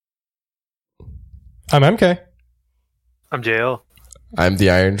I'm MK. I'm JL. I'm the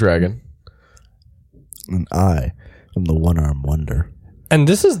Iron Dragon. And I am the One-Arm Wonder. And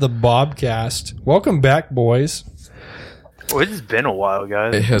this is the BobCast. Welcome back, boys. Well, it's been a while,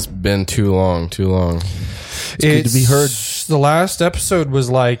 guys. It has been too long. It's good to be heard. The last episode was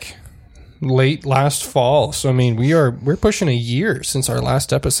like late last fall. So I mean, we're pushing a year since our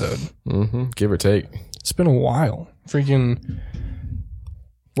last episode. Mm-hmm. Give or take. It's been a while. Freaking,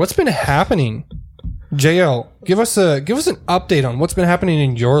 what's been happening? JL, give us an update on what's been happening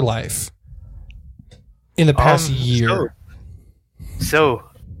in your life in the past year. So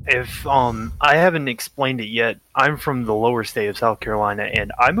if I haven't explained it yet, I'm from the lower state of South Carolina,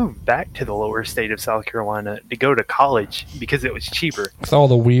 and I moved back to the lower state of South Carolina to go to college because it was cheaper. With all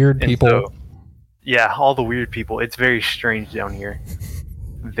the weird people. So, yeah, all the weird people. It's very strange down here.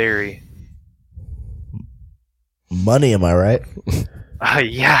 Very. Money, am I right?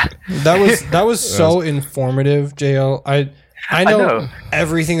 Yeah. That was so informative, JL. I know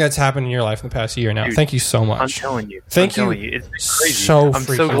everything that's happened in your life in the past year now. Dude, thank you so much. I'm telling you. It's been crazy. So I'm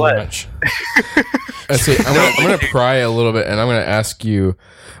freaking so glad. much. I'm going to pry a little bit, and I'm going to ask you,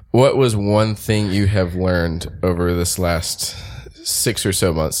 what was one thing you have learned over this last 6 or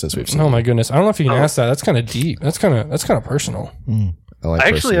so months since we've seen? Oh my goodness! I don't know if you can ask that. That's kind of deep. That's kind of personal. I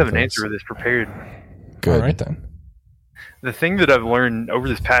actually have an answer for this prepared. Good. All right then. The thing that I've learned over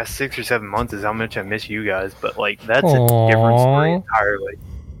this past 6 or 7 months is how much I miss you guys, but like that's a different story entirely.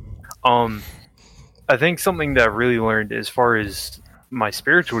 I think something that I've really learned as far as my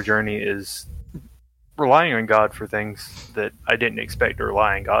spiritual journey is relying on God for things that I didn't expect to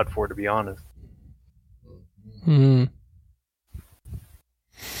rely on God for, to be honest. All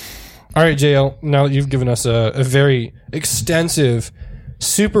right, JL. Now that you've given us a very extensive,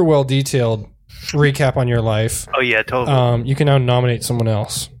 super well detailed recap on your life. Oh yeah, totally. You can now nominate someone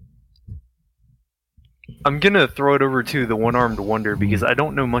else. I'm gonna throw it over to the One-Armed Wonder because I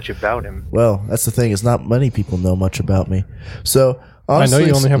don't know much about him. Well, that's the thing. Is not many people know much about me. So honestly, I know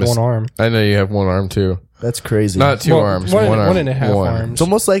you only have one arm. I know you have one arm too. That's crazy. Not two arms. One arm. 1.5 arms. It's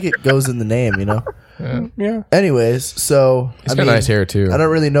almost like it goes in the name, you know. Yeah. Anyways, so He's got nice hair too. I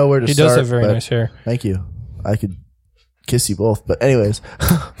don't really know where to He start. does have very nice hair. Thank you. I could kiss you both, but anyways,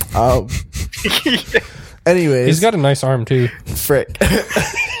 he's got a nice arm too. Frick.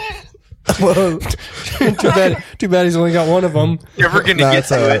 Whoa. Too bad he's only got one of them. Never gonna get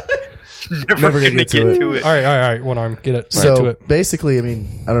to it. Never gonna get to it. All right. One arm. Get it. So to it. basically, I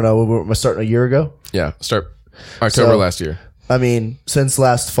mean, I don't know. We're starting a year ago. Yeah, start October last year. I mean, since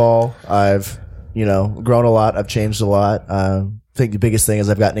last fall, I've grown a lot. I've changed a lot. I think the biggest thing is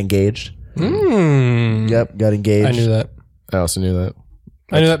I've gotten engaged. Yep, got engaged. I knew that. I also knew that.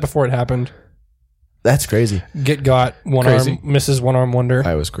 I knew that before it happened. That's crazy. Got one Crazy. arm, Mrs. One Arm Wonder.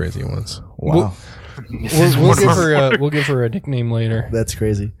 I was crazy once. Wow. We'll give her a nickname later. That's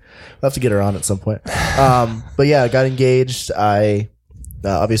crazy. I'll have to get her on at some point. But yeah, I got engaged. I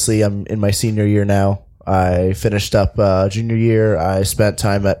obviously I'm in my senior year now. I finished up junior year. I spent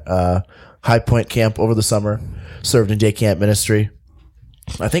time at High Point Camp over the summer. Served in day camp ministry.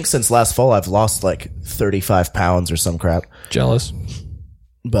 I think since last fall I've lost like 35 pounds or some crap. Jealous.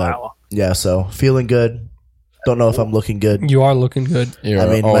 But Wow. yeah, so feeling good. Don't know if I'm looking good. You are looking good. You're I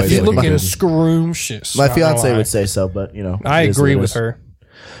mean, always You're my- looking good. scrumptious. My Not fiance gonna lie. would say so, but I it is agree what it with is. her.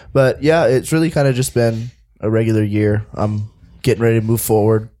 But yeah, it's really kind of just been a regular year. I'm getting ready to move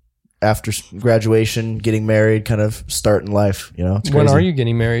forward after graduation, getting married, kind of starting life. It's crazy. When are you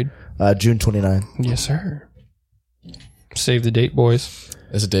getting married? June 29. Yes, sir. Save the date, boys.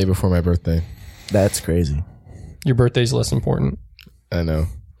 It's a day before my birthday. That's crazy. Your birthday's less important. I know.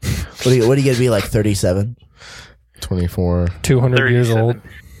 What are you going to be, like 37? 24. 200 years 37. old.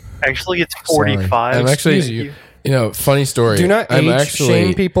 Actually, it's 45. I'm actually, Excuse you. Funny story. Do not I'm age actually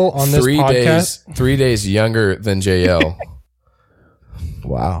shame people on this podcast. 3 days younger than JL.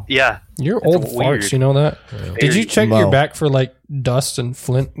 Wow. Yeah. You're It's old weird. farts, you know that? Did you check Mo. your back for like dust and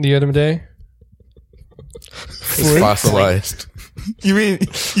Flint the other day? It's fossilized. You mean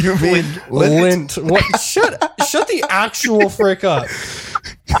Lint. What? Shut the actual frick up.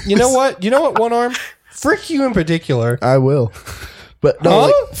 You know what? One arm? Frick you in particular. I will. But no, Huh?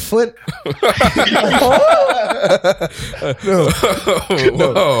 like Flint.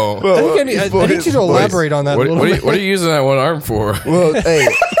 Whoa. I need you to elaborate on that a little bit. What are you using that one arm for? Well, hey,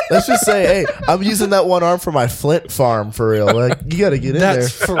 let's just say, I'm using that one arm for my Flint farm for real. Like, you got to get in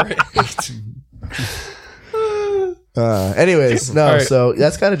That's there. frick. Anyways, no. All right. So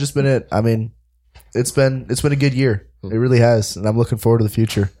that's kind of just been it. I mean, it's been a good year. It really has, and I'm looking forward to the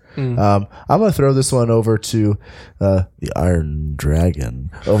future. I'm gonna throw this one over to the Iron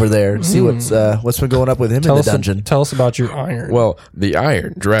Dragon over there. See what's been going up with him in the dungeon. Tell us about your iron. Well, the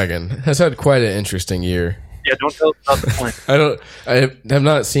Iron Dragon has had quite an interesting year. Yeah, don't tell us about the Flint. I have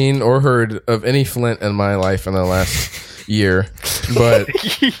not seen or heard of any Flint in my life in the last year. But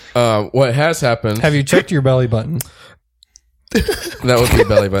what has happened? Have you checked your belly button? That would be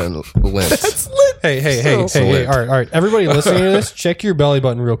belly button lint. That's lit. Hey. All right. Everybody listening to this, check your belly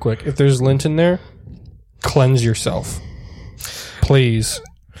button real quick. If there's lint in there, cleanse yourself. Please.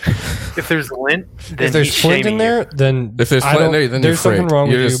 If there's lint, then if there's Flint in there, then if there's Flint in there, then there's you're something wrong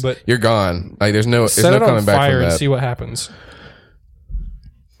with you. But you're gone. Like there's no set it coming on back fire from and that. see what happens.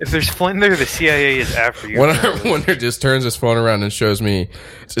 If there's Flint in there, the CIA is after you. One just turns his phone around and shows me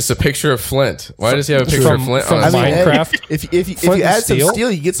it's a picture of Flint. Why does he have a picture of Flint on his phone? Minecraft? If you add some steel,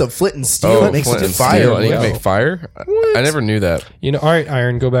 you get some flint and steel. It makes Flint it and fire. steel, and you can make fire. I never knew that. You know, all right,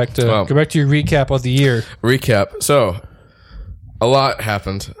 Iron. Go back to your recap of the year. Recap. So, a lot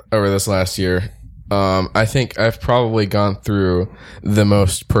happened over this last year. I think I've probably gone through the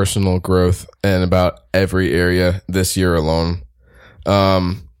most personal growth in about every area this year alone.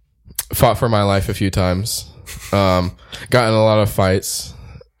 Fought for my life a few times. Gotten a lot of fights.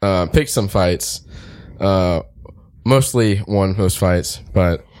 Picked some fights. Mostly won most fights,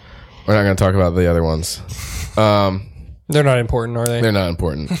 but we're not going to talk about the other ones. They're not important, are they? They're not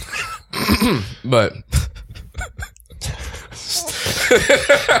important. But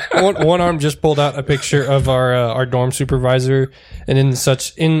one arm just pulled out a picture of our dorm supervisor, and in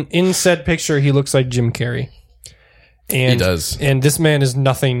said picture, he looks like Jim Carrey. And, he does. And this man is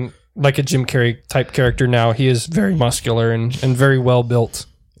nothing like a Jim Carrey type character now. He is very muscular and very well built.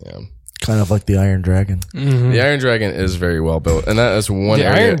 Yeah. Kind of like the Iron Dragon. Mm-hmm. The Iron Dragon is very well built, and that is one The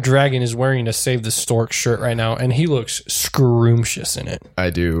area. Iron Dragon is wearing a Save the Stork shirt right now, and he looks scrumptious in it. I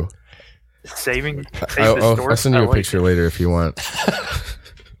do. I'll send you a picture later if you want.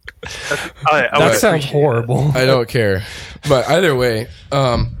 That sounds horrible. I don't care. But either way,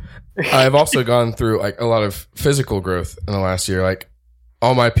 I've also gone through like a lot of physical growth in the last year. Like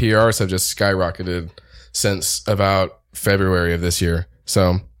all my PRs have just skyrocketed since about February of this year.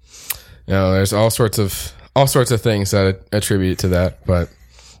 So, you know, there's all sorts of things that I attribute to that. But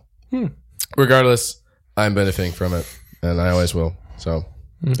regardless, I'm benefiting from it, and I always will. So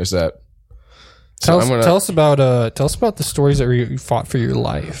there's that. Tell us about the stories that you fought for your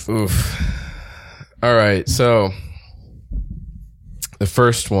life. Oof. All right, so the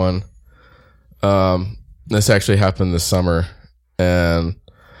first one, this actually happened this summer, and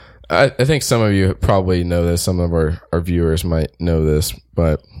I think some of you probably know this. Some of our viewers might know this,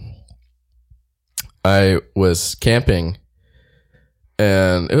 but I was camping,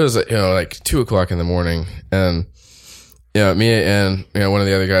 and it was like 2:00 in the morning, and me and one of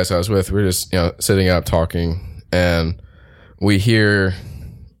the other guys I was with, we were just sitting up talking, and we hear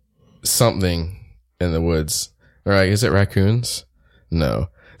something in the woods. We're like, is it raccoons? No,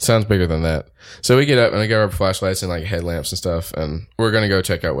 it sounds bigger than that. So we get up and we grab our flashlights and like headlamps and stuff, and we're gonna go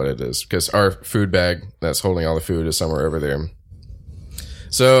check out what it is because our food bag that's holding all the food is somewhere over there.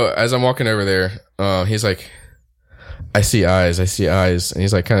 So as I'm walking over there, he's like, I see eyes, and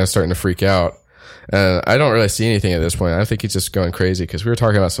he's like kind of starting to freak out. And I don't really see anything at this point. I think he's just going crazy because we were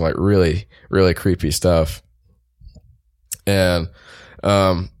talking about some like really, really creepy stuff. And so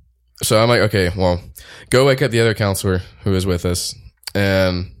I'm like, okay, well, go wake up the other counselor who was with us.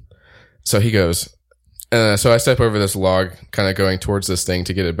 And so he goes. And so I step over this log, kind of going towards this thing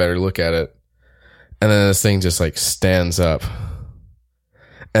to get a better look at it. And then this thing just like stands up.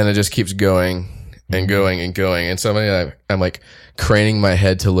 And it just keeps going and going and going. And so I'm like craning my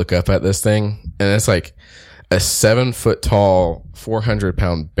head to look up at this thing. And it's like a 7-foot tall,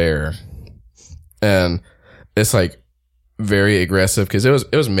 400-pound bear. And it's like very aggressive because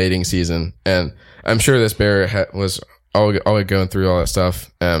it was mating season. And I'm sure this bear was all going through all that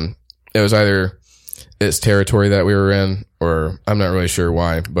stuff. It was either its territory that we were in, or I'm not really sure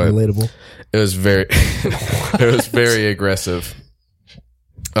why, but relatable. It was very aggressive.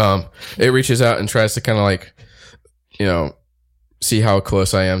 It reaches out and tries to kind of like, see how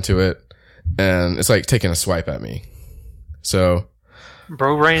close I am to it. And it's like taking a swipe at me. So.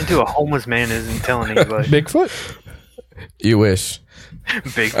 Bro ran into a homeless man, isn't telling anybody. Bigfoot? You wish.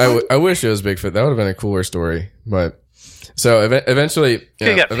 Bigfoot? I wish it was Bigfoot. That would have been a cooler story. But so eventually,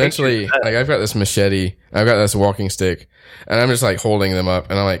 like I've got this machete, I've got this walking stick, and I'm just like holding them up,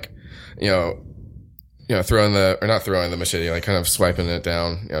 and I'm like, not throwing the machete, like kind of swiping it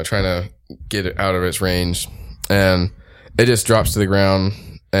down, trying to get it out of its range, and it just drops to the ground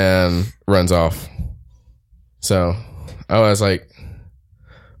and runs off. So I was like,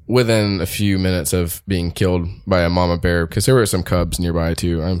 within a few minutes of being killed by a mama bear, because there were some cubs nearby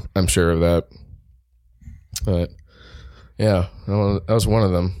too. I'm sure of that. But yeah, that was one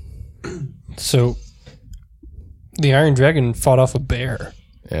of them. So the Iron Dragon fought off a bear.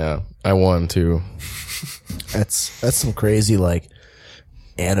 Yeah, I won too. That's some crazy like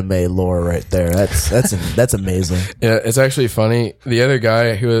anime lore right there. That's amazing. Yeah, it's actually funny. The other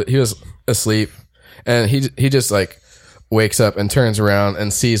guy he was asleep, and he just like wakes up and turns around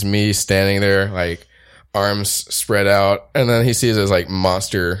and sees me standing there, like arms spread out, and then he sees this like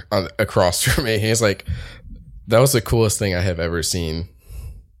monster across from me. He's like, "That was the coolest thing I have ever seen."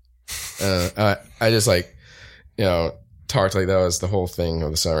 I just like, talked like that was the whole thing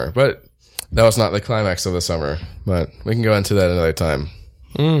of the summer, but that was not the climax of the summer. But we can go into that another time.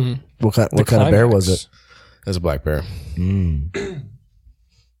 What kind of bear was it? It was a black bear.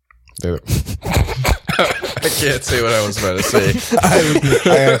 I can't say what I was about to say.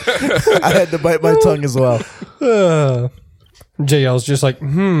 I had to bite my tongue as well. JL's just like,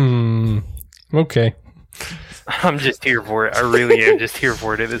 okay. I'm just here for it. I really am just here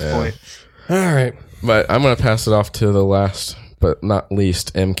for it at this point. All right. But I'm going to pass it off to the last but not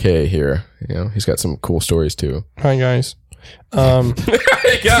least MK here. He's got some cool stories too. Hi, guys.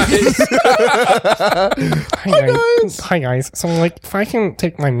 Hey, guys. Hi, guys. So, like, if I can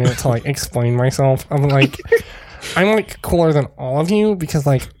take my minute to, like, explain myself, I'm like cooler than all of you because,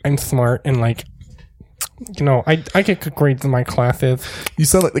 like, I'm smart and, like, I get good grades in my classes. You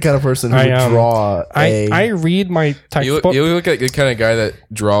sound like the kind of person who would draw I read my textbook. You look like the kind of guy that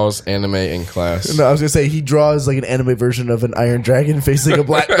draws anime in class. No, I was going to say he draws like an anime version of an Iron Dragon facing a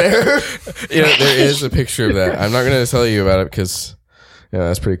black bear. Yeah, there is a picture of that. I'm not going to tell you about it because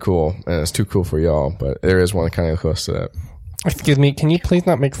that's pretty cool. And it's too cool for y'all, but there is one kind of close to that. Excuse me, can you please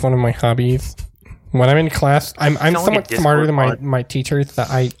not make fun of my hobbies? When I'm in class, I'm somewhat smarter than my teachers that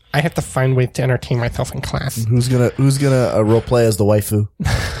I have to find ways to entertain myself in class. Who's gonna role play as the waifu?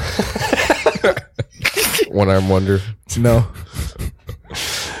 One Arm Wonder. No.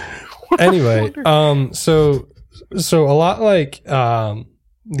 Anyway, so a lot like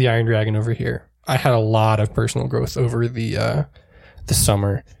the Iron Dragon over here, I had a lot of personal growth over the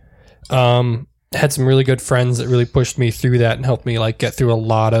summer. Had some really good friends that really pushed me through that and helped me like get through a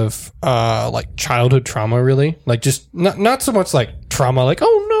lot of like childhood trauma, really. Like just not so much like trauma like,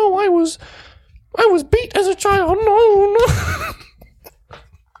 oh no, I was beat as a child. No.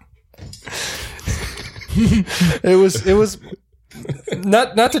 It was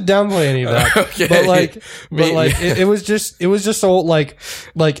not to downplay any of that. Okay. But it was just so like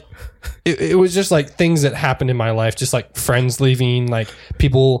it was just like things that happened in my life, just like friends leaving, like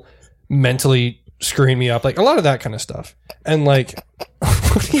people mentally screwing me up, like a lot of that kind of stuff. And like,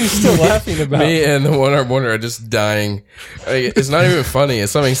 what are you still laughing about? Me and the One Arm Wonder are just dying. Like, it's not even funny.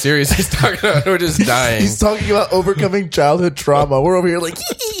 It's something serious he's talking about. We're just dying. He's talking about overcoming childhood trauma. We're over here like.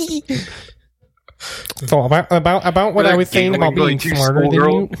 So about what I was saying about being smarter than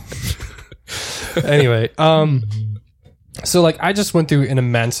you. Anyway, so like I just went through an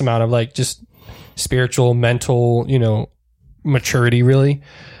immense amount of like just spiritual, mental, maturity, really.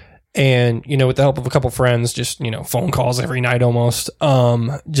 And, with the help of a couple friends, just, phone calls every night almost,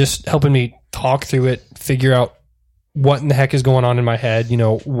 just helping me talk through it, figure out what in the heck is going on in my head,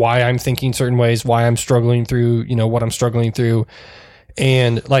 why I'm thinking certain ways, why I'm struggling through, what I'm struggling through.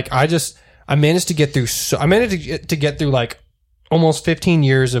 And like, I managed to get through like almost 15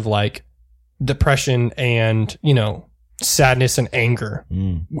 years of like depression and, sadness and anger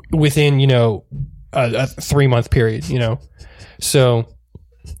within, a 3-month period, So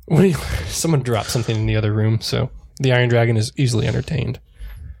someone dropped something in the other room, so the Iron Dragon is easily entertained.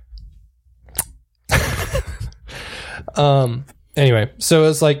 Anyway, so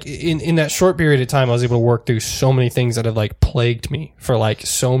it's like in that short period of time, I was able to work through so many things that have like plagued me for like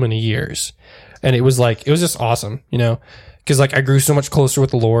so many years, and it was just awesome, because like I grew so much closer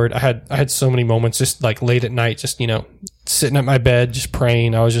with the Lord. I had so many moments just like late at night, just sitting at my bed, just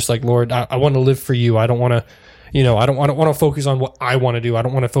praying. I was just like, Lord, I want to live for you. I don't want to. I don't want to focus on what I want to do. I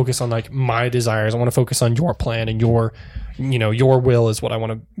don't want to focus on like my desires. I want to focus on your plan and your will is what I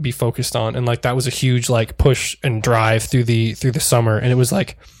want to be focused on. And like that was a huge like push and drive through the summer. And it was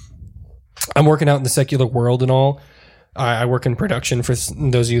like I'm working out in the secular world and all. I work in production for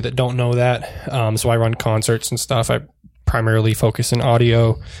those of you that don't know that. So I run concerts and stuff. I primarily focus in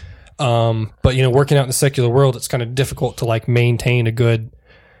audio. But working out in the secular world, it's kind of difficult to like maintain a good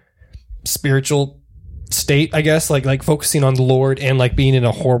spiritual state, I guess, like focusing on the Lord and like being in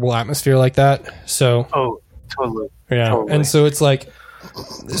a horrible atmosphere like that. So totally. yeah. Totally. And so it's like,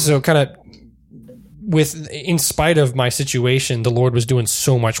 so kind of in spite of my situation, the Lord was doing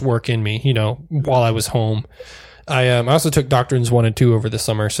so much work in me, while I was home. I also took Doctrines 1 and 2 over the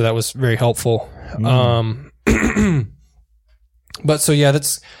summer, so that was very helpful. But so yeah,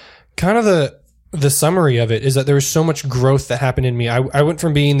 that's kind of the summary of it, is that there was so much growth that happened in me. I went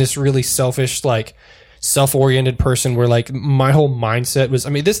from being this really selfish, like self-oriented person where like my whole mindset was,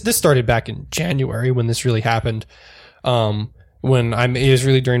 this started back in January when this really happened. It was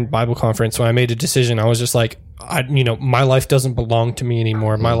really during Bible conference when I made a decision. I was just like, my life doesn't belong to me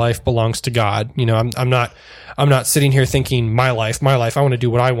anymore. My life belongs to God. I'm not sitting here thinking my life. I want to do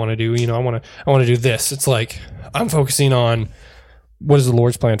what I want to do. I want to do this. It's like, I'm focusing on what is the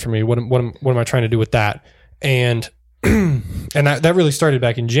Lord's plan for me? What am I trying to do with that? And that really started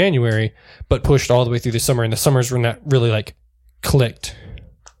back in January, but pushed all the way through the summer. And the summers were not really like clicked.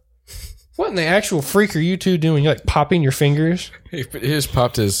 What in the actual freak are you two doing? You're like popping your fingers? He just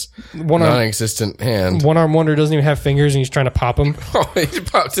popped his non-existent hand. One arm wonder doesn't even have fingers and he's trying to pop them. Oh, he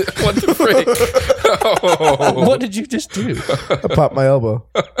popped it. What the freak? Oh. What did you just do? I popped my elbow.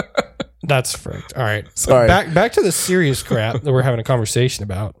 That's fricked. All right. Sorry. Back to the serious crap that we're having a conversation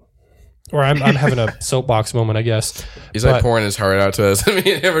about. Or I'm having a soapbox moment, I guess. He's like pouring his heart out to us.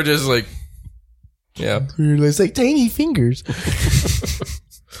 Never just like, yeah. It's like tiny fingers.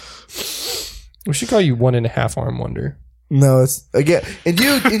 We should call you 1.5 arm wonder. No, it's again. And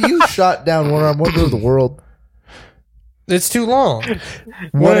you shot down 1 arm wonder of the world. It's too long.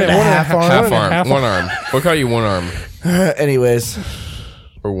 1.5 arm. Half arm. 1 arm. We'll call you 1 arm. Anyways.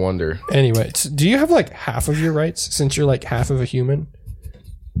 Or wonder. Anyway, do you have like half of your rights since you're like half of a human?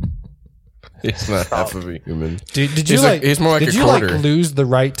 He's not half of a human. Did you like? He's more like did a you quarter. like lose the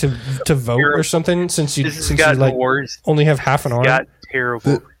right to vote or something since you like worse. only have half an arm? Got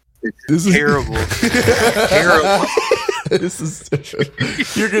terrible. This is terrible. Terrible. This is.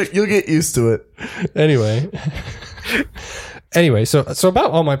 You'll get used to it. Anyway, so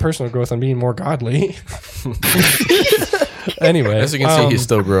about all my personal growth on being more godly. Anyway, as you can see, he's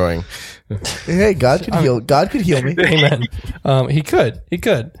still growing. Hey, God could heal. God could heal me. Amen. He could.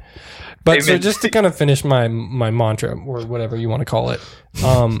 But Amen. So just to kind of finish my mantra or whatever you want to call it.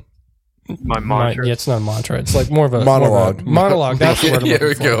 My mantra. Yeah, it's not a mantra. It's like more of a monologue. Monologue. That's the word I'm Here we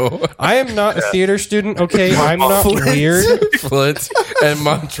looking for. go. I am not a theater student. Okay, I'm not weird. Flint and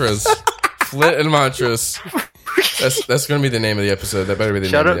Mantras. Flint and Mantras. That's going to be the name of the episode. That better be the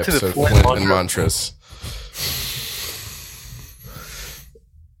Shout name of out the to the episode. Flint Flint and Mantras.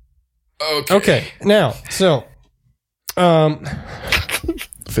 Okay. Now, so,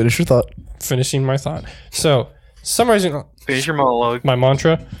 Finish your thought. finishing my thought. So, summarizing Finish your monologue. my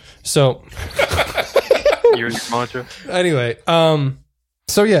mantra. So, Your mantra. anyway,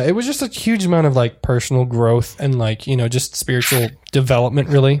 so yeah, it was just a huge amount of like personal growth and like, just spiritual development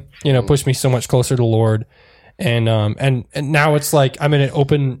really, pushed me so much closer to the Lord. And now it's like I'm in an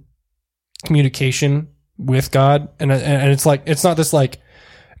open communication with God. And it's like, it's not this like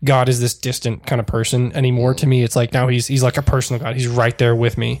God is this distant kind of person anymore to me. It's like now he's like a personal God. He's right there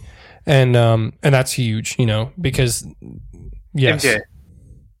with me. And that's huge, because yes.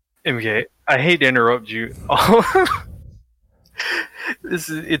 MK, I hate to interrupt you.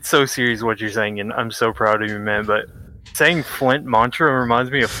 It's so serious what you're saying, and I'm so proud of you, man. But saying Flint mantra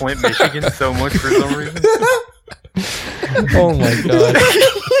reminds me of Flint, Michigan, so much for some reason. Oh my God.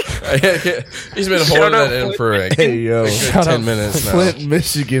 He's been holding that in for like, Hey, yo. like 10 minutes now. Flint,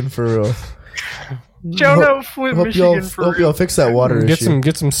 Michigan, for real. Shout out Flint, Michigan for hope y'all real. fix that water Get issue. some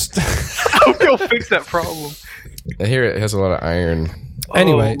I hope you'll fix that problem. I hear it has a lot of iron.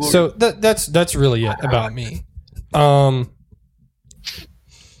 Anyway, Oh, Lord. so that's really it about me.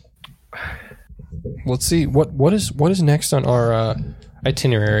 Let's see what is next on our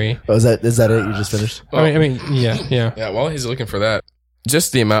itinerary. Oh, is that it? You just finished? I mean, yeah. Yeah, while he's looking for that,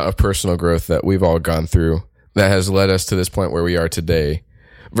 just the amount of personal growth that we've all gone through that has led us to this point where we are today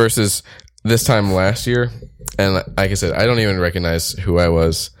versus this time last year. And like I said, I don't even recognize who I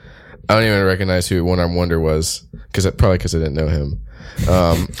was. I don't even recognize who One Arm Wonder was because I didn't know him.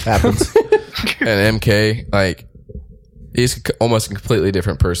 Happens. And MK, like, he's almost a completely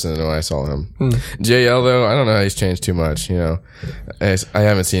different person than when I saw him. JL, though, I don't know how he's changed too much, I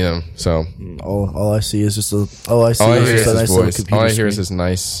haven't seen him, so. All I see is just a nice his little voice. computer All I hear is screen. his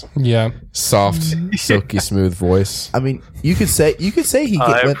nice, Yeah. soft, silky smooth voice. I mean, you could say he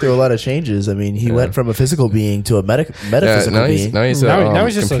went through a lot of changes. I mean, he went from a physical being to a metaphysical now being. he's Now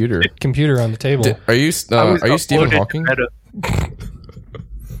he's just computer. a computer on the table. Are you Stephen Uploaded Hawking? to Meta.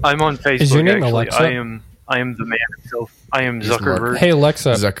 I'm on Facebook. Is your name actually. Alexa? I am the man himself. I am Zuckerberg. Hey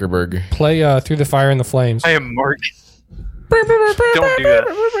Alexa, Zuckerberg. play Through the Fire and the Flames. I am Mark. Don't do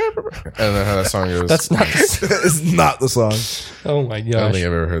that. I don't know how that song goes. That's not. It's not the song. Oh my I don't gosh. think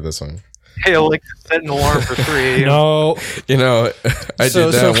I've ever heard that song. Hey, Alexa, set an alarm for 3 a.m. No, You know, I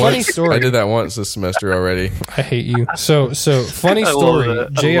So- did that so once. funny story. I did that once this semester already. I hate you. So funny I love story. that. I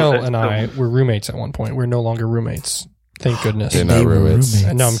love JL that and I so were roommates at one point. We're no longer roommates. Thank goodness. They're not They were roommates.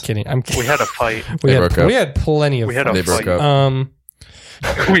 roommates. No, I'm kidding. I'm We kidding. had a fight. We They broke up. had plenty of. We had fun. a They broke fight. up.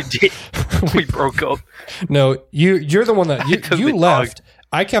 We did. We broke up. No, you're the one that took you the left.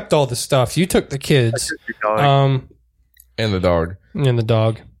 I kept all the stuff. You took the kids. Your dog. And the dog. And the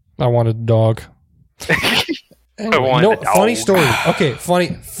dog. I wanted a dog. Anyway, wanted a dog. funny story. Okay, funny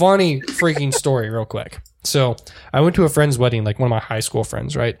freaking story, real quick. So I went to a friend's wedding, like one of my high school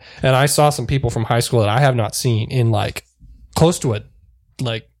friends, right? And I saw some people from high school that I have not seen in like close to a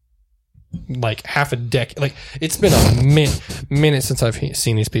like half a decade. Like it's been a minute since I've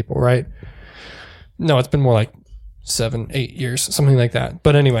seen these people, right? No, it's been more like 7-8 years, something like that.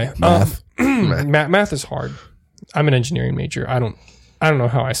 But anyway, Math. math is hard. I'm an engineering major. I don't know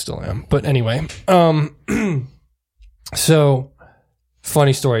how I still am. But anyway, so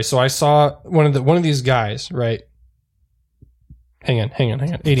funny story. So I saw one of these guys, right? Hang on.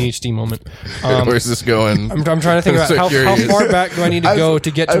 ADHD moment. Where's this going? I'm trying to think I'm about so how curious. far back do I need to go to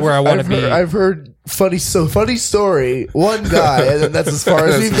get to where I want to be. I've heard funny story. One guy, and then that's as far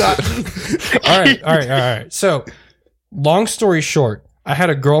as we've gotten. All right. So, long story short, I had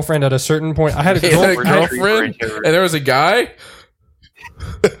a girlfriend at a certain point. I had a He had a girlfriend. girlfriend, and there was a guy.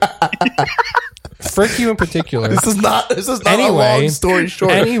 Frick you in particular. This is not Anyway, a long story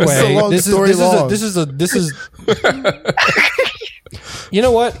short. Anyway, this is a long story long. this is. You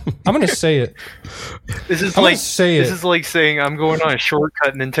know what? I'm gonna say it. This is I'm like gonna say this it. is like saying I'm going on a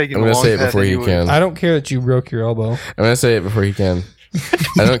shortcut and then taking I'm the gonna long say it path before you anyway. can. I don't care that you broke your elbow. I'm gonna say it before you can.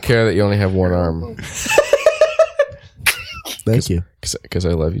 I don't care that you only have one arm Thank you. because I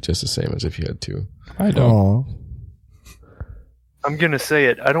love you just the same as if you had two. I don't. Aw. I'm gonna say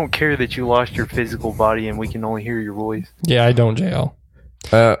it. I don't care that you lost your physical body and we can only hear your voice. Yeah, I don't, JL.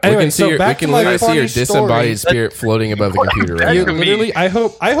 We Anyway, can see so your, we back can to my literally see funny your disembodied story. spirit floating above the computer right You now. me. literally, I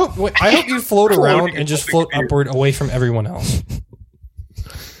hope you float around and just float upward away from everyone else.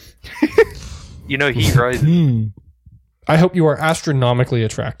 You know, heat rises. I hope you are astronomically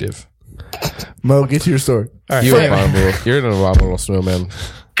attractive. Mo, get to your story. All right, You anyway. abominable. You're an abominable snowman.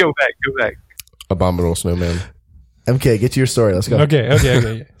 Go back. Abominable snowman. MK, get to your story. Let's go.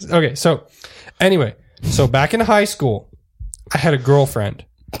 Okay. So, anyway, back in high school, I had a girlfriend.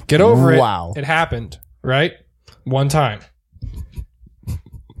 Get over it. Wow. It happened, right? One time.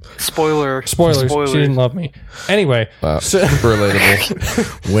 Spoilers. Spoilers. She didn't love me. Anyway, Wow. so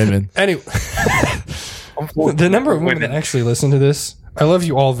Relatable. Women. anyway, the number of women that actually listen to this, I love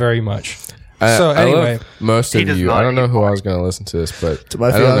you all very much. So I anyway, love most He of does you. not I don't know who anymore. I was going to listen to this, but To my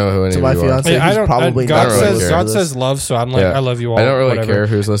I don't know who any to of my you are. fiance, I he's don't. probably God not says really care. God says love, so I'm like Yeah. I love you all. I don't really whatever. care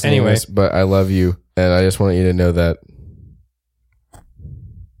who's listening Anyway. to this, but I love you, and I just want you to know that.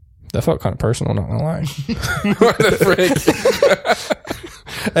 That felt kind of personal. Not gonna lie. What the frick?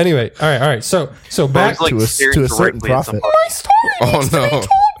 Anyway, all right. So back Like to a staring certain directly at prophet. somebody. my story. Oh, needs to be no. told.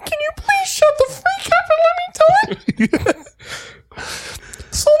 Can you please shut the freak up and let me tell it?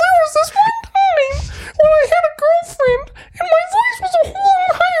 So there was this one time when I had a girlfriend and my voice was a whole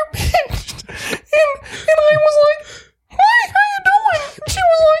higher pitched, and I was like, "Hi, how you doing?" And she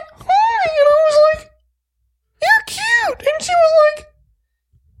was like, "Hi," and I was like, "You're cute," and she was like,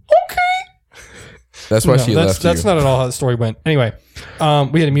 "Okay." That's why she that's left that's you. not at all how the story went. Anyway,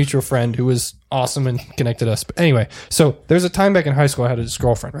 we had a mutual friend who was awesome and connected us. But anyway, so there's a time back in high school I had this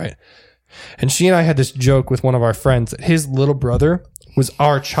girlfriend, right? And she and I had this joke with one of our friends that his little brother was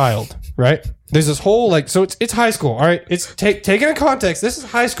our child, right? There's this whole so it's high school, all right? It's taken in context. This is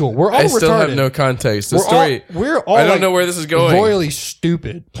high school. We're all I retarded. still have no context. The story. We're all I don't know where this is going. royally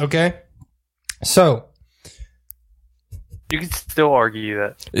stupid, okay? So You can still argue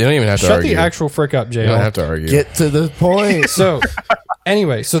that. You don't even have to shut argue. the actual frick up, you don't JL. have to argue. Get to the point. So,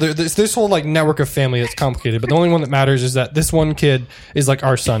 anyway, so there's this whole network of family that's complicated, but the only one that matters is that this one kid is like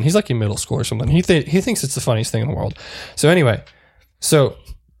our son. He's like in middle school or something. He thinks it's the funniest thing in the world. So anyway,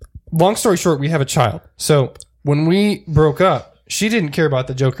 long story short, we have a child. So when we broke up, she didn't care about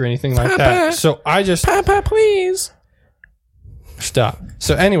the joke or anything like that. So I just Papa, please. stop.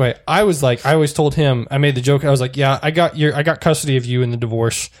 So anyway, I was like, I always told him, I made the joke. I was like, yeah, I got custody of you in the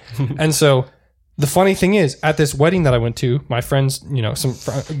divorce. And so the funny thing is, at this wedding that I went to, my friends,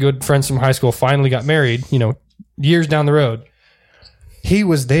 some good friends from high school finally got married, years down the road. He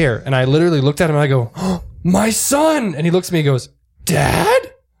was there, and I literally looked at him and I go, oh, my son. And he looks at me and goes,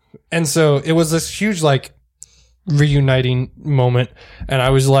 Dad? And so it was this huge, reuniting moment, and I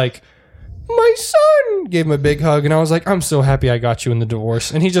was like, my son, gave him a big hug, and I was like, I'm so happy I got you in the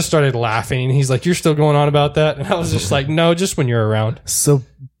divorce. And he just started laughing, and he's like, you're still going on about that? And I was just like, no, just when you're around. So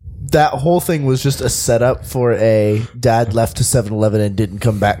that whole thing was just a setup for a dad left to 7-Eleven and didn't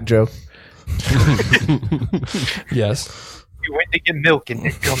come back joke. Yes. You went to get milk and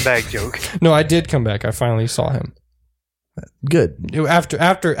didn't come back joke. No, I did come back. I finally saw him. Good. After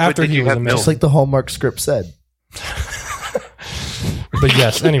did he you was have a milk? man. Just like the Hallmark script said. But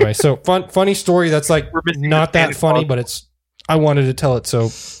yes, anyway, so funny story that's like We're missing not the that Santa funny, Claus. but it's I wanted to tell it, so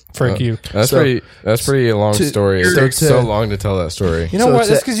Frank, you. That's So- pretty a long story. It so takes to- so long to tell that story. You know So what? to-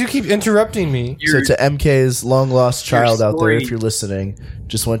 That's because you keep interrupting me. Your- So to MK's long lost child out there, story- if you're listening,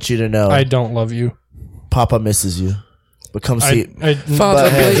 just want you to know I don't love you. Papa misses you. But come see. Father,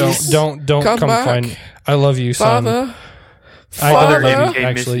 But- please. don't come come back. find. I love you, son. Father. I Father. love you, MK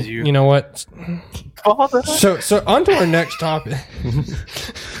actually. misses you. You know what? Father. So on to our next topic.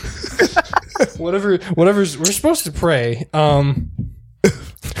 Whatever's we're supposed to pray.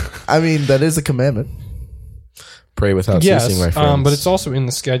 I mean, that is a commandment. Pray without Yes, ceasing, my friends. but it's also in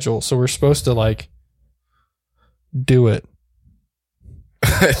the schedule, so we're supposed to like do it.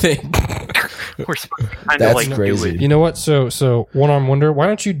 I think We're supposed to kind of That's like do crazy. it. You know what? So One Arm Wonder, why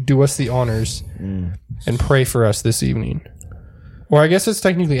don't you do us the honors and pray for us this evening? Or I guess it's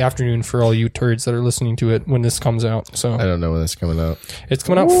technically afternoon for all you turds that are listening to it when this comes out. So I don't know when this is coming out. it's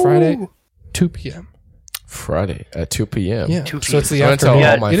coming out Friday, 2 p.m. Friday at 2 p.m. Yeah, 2 so it's the I'm gonna tell afternoon.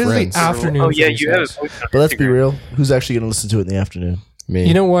 all my It is friends. the afternoon. Oh for yeah, these you have guys. it posted on But let's be Instagram. real. Who's actually going to listen to it in the afternoon? Me.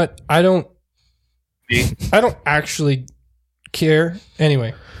 You know what? I don't Me. actually care.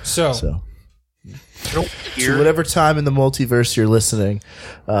 Anyway, so So, I don't to care. whatever time in the multiverse you're listening,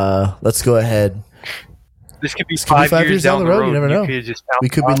 let's go ahead. This could be This could be 5 years down the road. You never know. could just We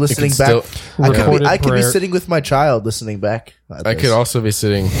could be listening could back. still- I could be prayer. sitting with my child listening back. at I this. could also be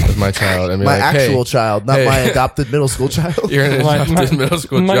sitting with my child and be my like, actual hey, child, not hey. my adopted middle school child. you're an adopted middle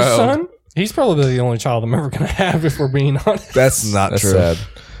school my child. son, he's probably the only child I'm ever going to have, if we're being honest. That's not That's true. sad.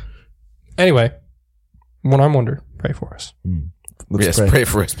 Anyway, One Arm Wonder, pray for us. Let's Yes, pray. pray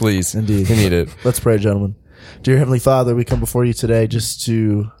for us, please. Indeed. We need it. Let's pray, gentlemen. Dear Heavenly Father, we come before you today just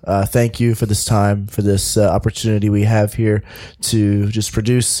to thank you for this time, for this opportunity we have here to just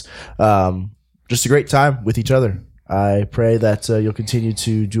produce just a great time with each other. I pray that you'll continue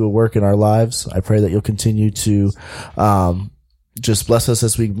to do a work in our lives. I pray that you'll continue to just bless us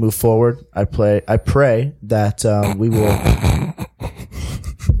as we move forward. I pray that we will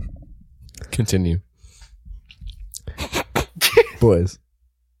Continue. boys.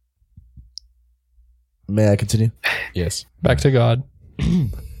 May I continue? Yes. Back to God.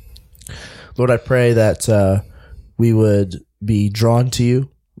 Lord, I pray that we would be drawn to you.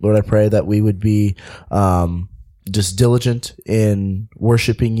 Lord, I pray that we would be just diligent in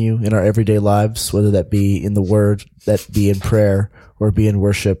worshiping you in our everyday lives, whether that be in the word, that be in prayer, or be in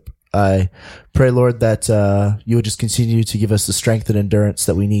worship. I pray, Lord, that you would just continue to give us the strength and endurance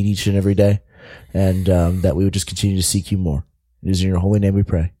that we need each and every day, and that we would just continue to seek you more. It is in your holy name we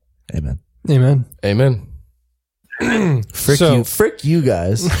pray. Amen. Amen. Amen. Frick you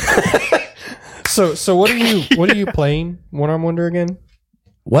guys. So what are you playing? One Arm Wonder again?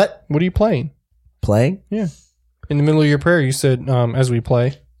 What? What are you playing? Playing? Yeah. In the middle of your prayer, you said, as we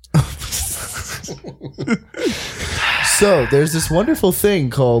play. So there's this wonderful thing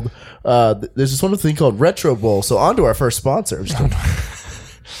called Retro Bowl. So on to our first sponsor. I'm just kidding.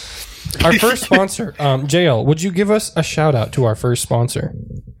 Our first sponsor, JL, would you give us a shout out to our first sponsor?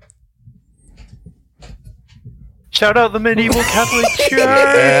 Shout out the medieval Catholic Church.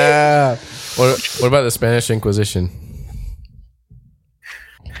 Yeah. What about the Spanish Inquisition?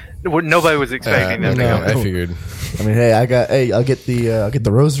 Nobody was expecting that. Okay, no. I figured. I mean, I'll get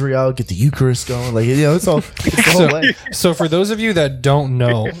the rosary out, get the Eucharist going. Like, it's the whole way. So for those of you that don't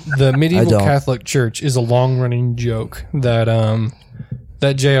know, the medieval don't. Catholic Church is a long running joke that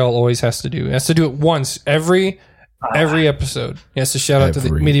that JL always has to do. He has to do it once every episode. He has to shout out to the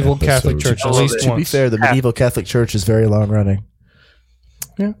Every medieval episode. Catholic Church I at love least it. To be once. fair, the medieval Catholic Church is very long running.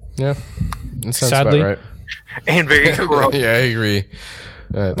 Yeah. Yeah. That sounds Sadly. about right. And very corrupt. Yeah, I agree.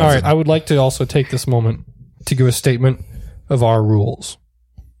 All right. I would like to also take this moment to give a statement of our rules.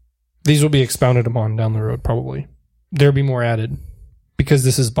 These will be expounded upon down the road, probably. There'll be more added because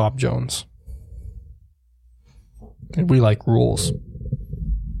this is Bob Jones. And we like rules.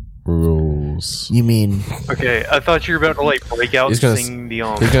 Rules. You mean Okay, I thought you were about to like break out He's and gonna sing the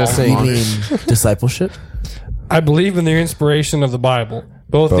he's gonna sing- you mean discipleship? I believe in the inspiration of the Bible,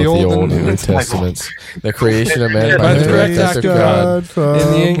 both Both the Old and New New. Testaments. The creation of man By by the the direct direct act of God.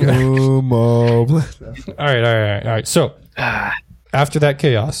 In the whom all All right. So, after that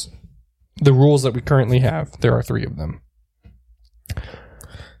chaos, the rules that we currently have, there are 3 of them.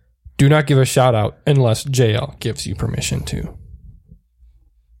 Do not give a shout out unless JL gives you permission to.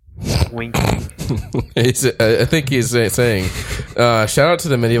 Wink. I think he's saying, shout out to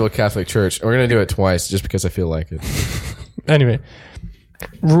the medieval Catholic Church. We're going to do it twice just because I feel like it. Anyway,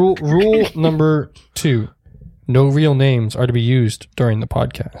 rule number 2. No real names are to be used during the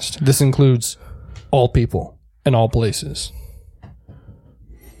podcast. This includes all people and all places.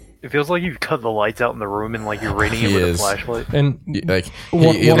 It feels like you've cut the lights out in the room and like you're raiding it with a flashlight. And like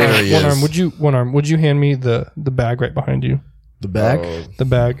one arm. Would you hand me the bag right behind you? The bag? The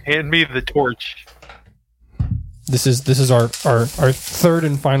bag. Hand me the torch. This is our 3rd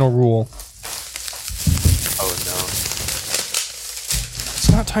and final rule. Oh no.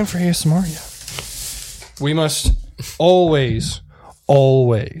 It's not time for ASMR yet. We must always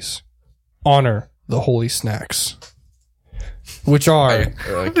honor the holy snacks. Which are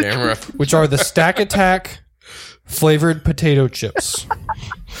the Stack Attack flavored potato chips.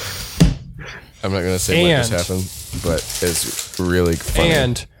 I'm not going to say what just happened, but it's really funny.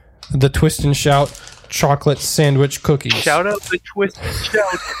 And the Twist and Shout chocolate sandwich cookies. Shout out the Twist and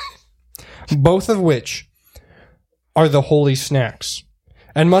Shout. Both of which are the holy snacks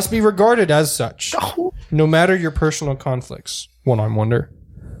and must be regarded as such, no matter your personal conflicts. One Arm Wonder.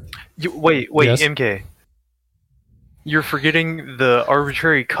 Wait, yes? MK. You're forgetting the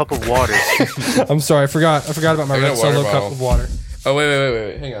arbitrary cup of water. I'm sorry, I forgot about my red Solo cup of water. Oh,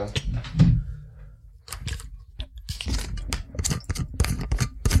 wait. Hang on.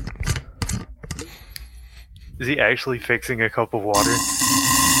 Is he actually fixing a cup of water?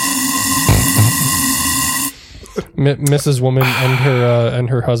 Mrs. Woman and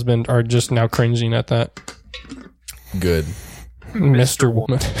her husband are just now cringing at that. Good. Mr.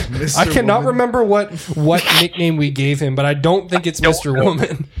 Woman. I cannot remember what nickname we gave him, but I don't think it's Mr.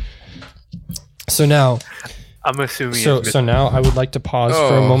 Woman. So now, I'm assuming. So now, I would like to pause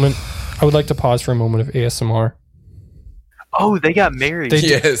for a moment. I would like to pause for a moment of ASMR. Oh, they got married.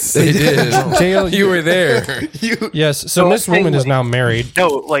 Yes, they did. JL, you were there. Yes. So Miss Woman is now married. No,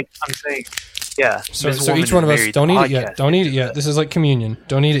 like I'm saying. Yeah. So each one of us don't eat it yet. Don't eat it yet. This is like communion.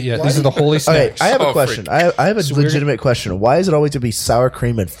 Don't eat it yet. These are the holy snacks. Okay, I have a question. I have a legitimate question. Why is it always to be sour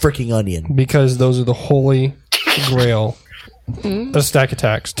cream and freaking onion? Because those are the holy grail of Stack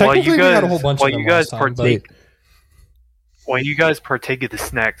Attacks. Technically, we had a whole bunch of them last time. While you guys partake of the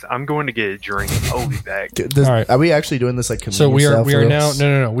snacks, I'm going to get a drink. I'll be back. All right. Are we actually doing this like communion So we are now. style?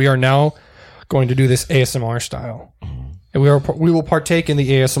 No. We are now going to do this ASMR style. And we will partake in the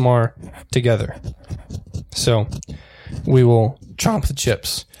ASMR together. So we will chomp the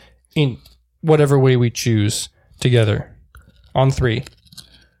chips in whatever way we choose together. On 3.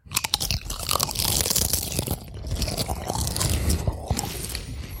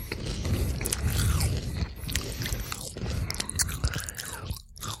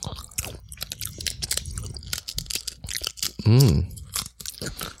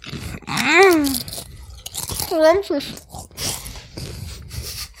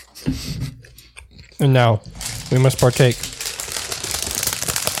 And now we must partake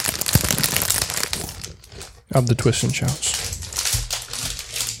of the Twist and Shouts.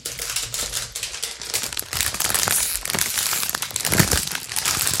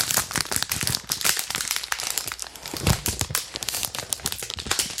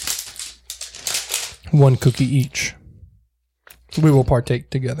 One cookie each. We will partake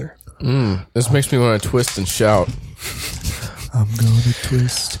together. This makes me want to twist and shout. I'm gonna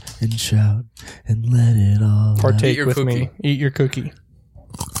twist and shout and let it all Partake your with cookie. me. Eat your cookie.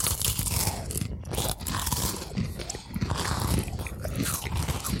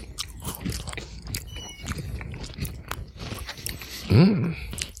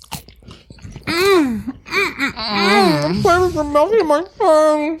 Flavors are melting in my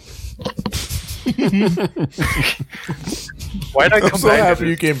tongue. Why'd I come I'm so back? happy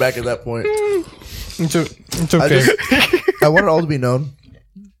you came back at that point. It's okay. I want it all to be known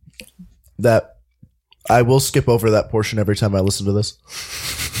that I will skip over that portion every time I listen to this.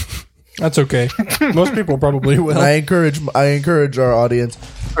 That's okay. Most people probably will. And I encourage our audience.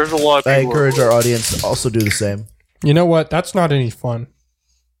 There's a lot of people. I encourage our audience to also do the same. You know what? That's not any fun.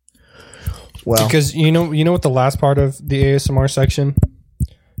 Well, Because you know what the last part of the ASMR section?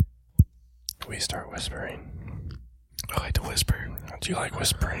 We start whispering. I like to whisper. Do you like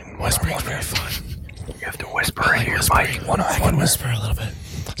whispering? Whispering's very fun. You have to whisper in your mic. I can whisper a little bit.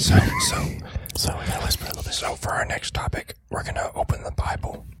 So we gotta whisper a little bit. So for our next topic, we're gonna open the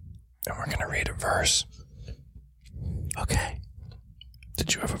Bible and we're gonna read a verse. Okay.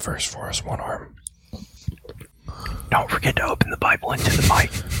 Did you have a verse for us, One Arm? Don't forget to open the Bible into the mic.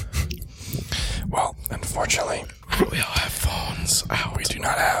 Well, unfortunately, We all have phones. we do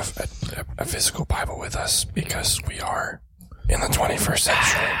not have a physical Bible with us because we are in the 21st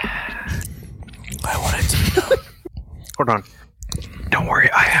century. I wanted to know. Hold on. Don't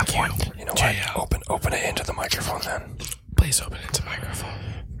worry, I have one. You know what? Open it into the microphone then. Please open it to microphone.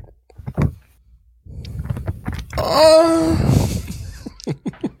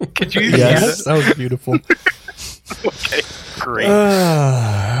 Could you Yes. That was beautiful. Okay, great.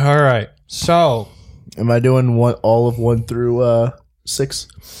 All right. So, Am I doing all of 1 through 6?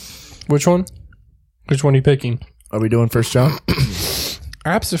 which one? Which one are you picking? Are we doing 1 John?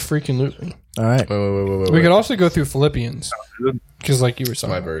 Absolutely. All right. Wait. We could also go through Philippians because, like you were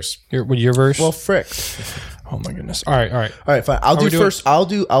saying, My verse. your verse. Well, frick. Oh my goodness. All right. All right, fine. I'll we do doing- first. I'll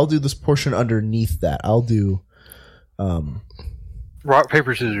do this portion underneath that. I'll do Rock,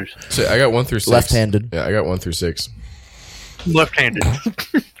 paper, scissors. So I got 1 through 6. left-handed. Yeah, I got 1 through 6. Left-handed.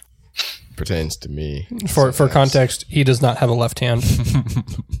 Pertains to me. For context, he does not have a left hand.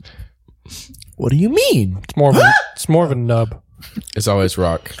 What do you mean? It's more of a nub. It's always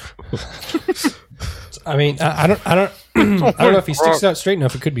rock. I mean, I don't I don't know if he sticks out straight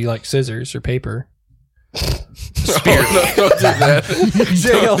enough. It could be like scissors or paper. Spear. Oh, no, don't do that.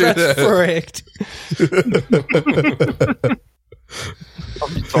 JL, do that's that. correct.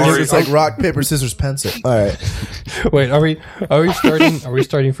 I'm sorry. It's like rock, paper, scissors, pencil. All right. Wait, are we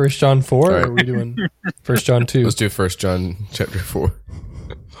starting 1 John 4 or are we doing 1 John 2? Let's do 1 John chapter 4.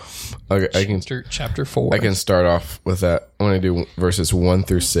 Okay, Chapter 4. I can start off with that. I'm going to do verses 1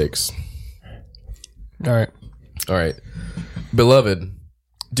 through 6. All right. All right. Beloved,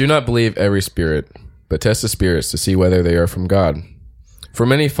 do not believe every spirit, but test the spirits to see whether they are from God. For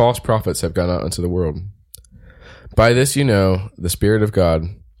many false prophets have gone out into the world. By this you know the Spirit of God.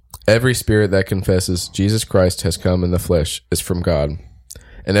 Every spirit that confesses Jesus Christ has come in the flesh is from God.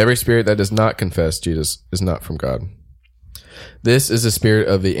 And every spirit that does not confess Jesus is not from God. This is the spirit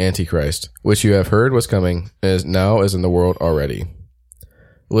of the Antichrist, which you have heard was coming, and now is in the world already.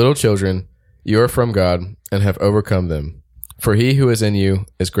 Little children, you are from God, and have overcome them. For he who is in you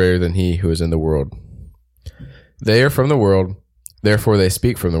is greater than he who is in the world. They are from the world, therefore they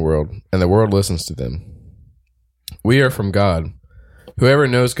speak from the world, and the world listens to them. We are from God. Whoever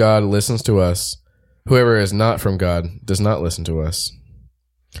knows God listens to us. Whoever is not from God does not listen to us.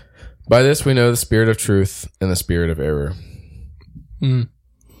 By this we know the spirit of truth and the spirit of error.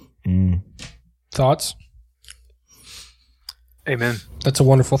 Thoughts? Amen. That's a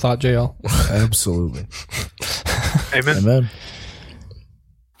wonderful thought, JL. Absolutely. Amen. Amen.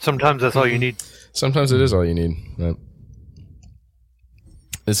 Sometimes that's all you need. Sometimes it is all you need. Right?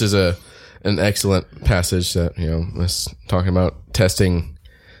 This is an excellent passage that, is talking about testing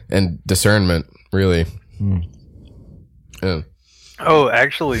and discernment, really. Yeah. Oh,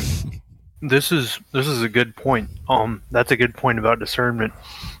 actually, this is a good point. That's a good point about discernment.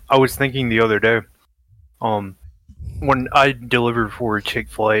 I was thinking the other day, when I delivered for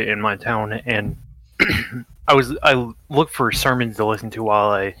Chick-fil-A in my town, and I look for sermons to listen to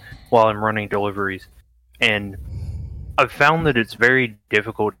while I'm running deliveries, and I've found that it's very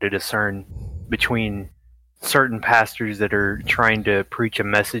difficult to discern between certain pastors that are trying to preach a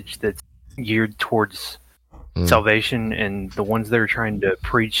message that's geared towards salvation and the ones that are trying to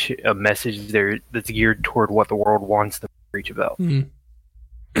preach a message that's geared toward what the world wants them to preach about.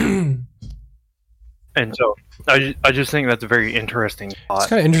 And so I just think that's a very interesting thought. It's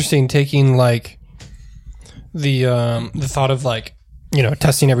kind of interesting taking like the thought of like,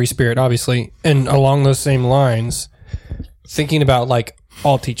 testing every spirit, obviously, and along those same lines, thinking about like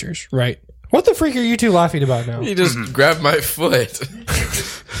all teachers, right? What the freak are you two laughing about now? He just grabbed my foot.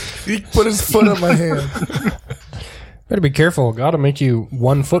 He put his foot on my hand. Better be careful. Gotta make you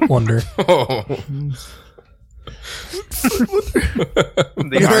 1 foot wonder. Oh.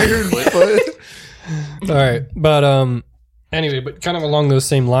 The iron foot. All right, but anyway, but kind of along those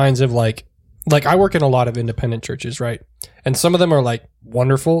same lines of like I work in a lot of independent churches, right? And some of them are like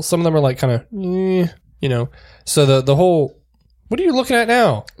wonderful, some of them are like kind of, So the whole, what are you looking at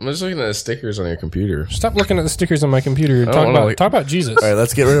now? I'm just looking at the stickers on your computer. Stop looking at the stickers on my computer. Talk about Jesus. All right,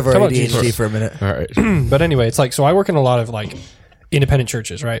 let's get rid of our Talk about ADHD Jesus. for a minute. All right. But anyway, it's like, so I work in a lot of like independent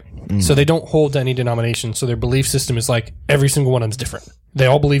churches, right? So they don't hold to any denomination. So their belief system is like every single one of them is different. They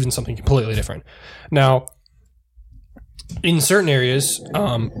all believe in something completely different. Now, in certain areas,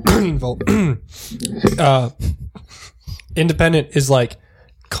 independent is like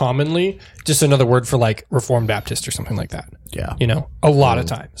commonly just another word for like Reformed Baptist or something like that. Yeah. A lot of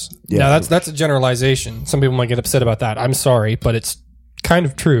times. Yeah. Now that's a generalization. Some people might get upset about that. I'm sorry, but it's kind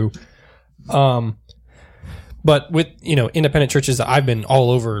of true. But with, independent churches that I've been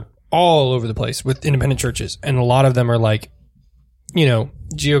all over the place with independent churches, and a lot of them are like,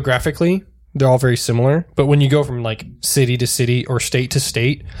 geographically, they're all very similar. But when you go from like city to city or state to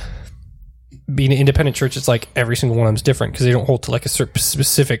state, being an independent church, it's like every single one of them is different because they don't hold to like a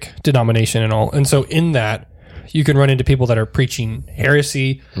specific denomination and all. And so in that, you can run into people that are preaching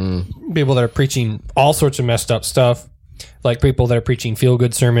heresy, people that are preaching all sorts of messed up stuff, like people that are preaching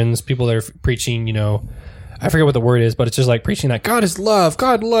feel-good sermons, people that are preaching, I forget what the word is, but it's just like preaching that God is love,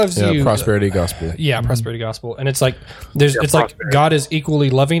 God loves you. Prosperity gospel. Yeah, prosperity gospel. And it's like like God is equally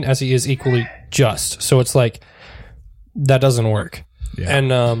loving as he is equally just. So it's like that doesn't work. Yeah.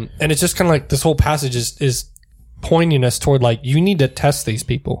 And it's just kind of like this whole passage is pointing us toward like you need to test these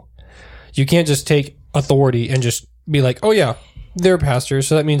people. You can't just take authority and just be like, oh yeah, they're pastors,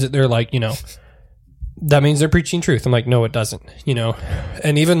 so that means that they're like, that means they're preaching truth. I'm like, no, it doesn't,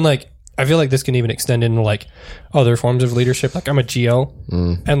 And even like, I feel like this can even extend into like other forms of leadership. Like I'm a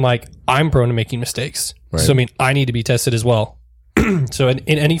GL and like I'm prone to making mistakes. Right. So I mean, I need to be tested as well. So in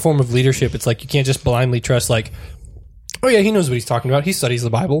any form of leadership, it's like you can't just blindly trust like, oh yeah, he knows what he's talking about. He studies the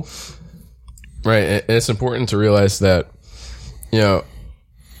Bible. Right. And it's important to realize that,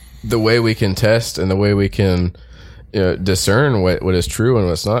 the way we can test and the way we can discern what is true and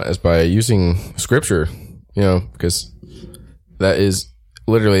what's not is by using scripture, because that is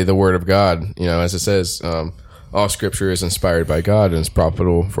literally the word of God. As it says, all scripture is inspired by God and is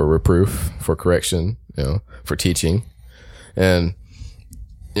profitable for reproof, for correction, for teaching. And,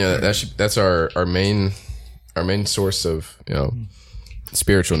 that's our main source of,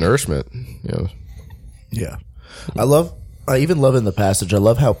 spiritual nourishment, Yeah. I even love in the passage, I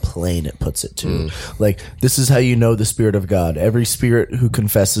love how plain it puts it too. Like, this is how you know the Spirit of God. Every spirit who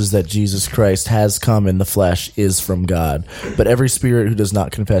confesses that Jesus Christ has come in the flesh is from God. But every spirit who does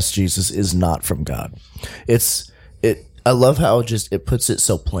not confess Jesus is not from God. I love how it puts it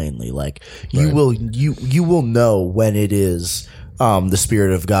so plainly. Like, you will know when it is the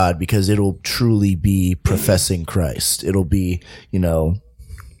Spirit of God, because it'll truly be professing Christ. It'll be,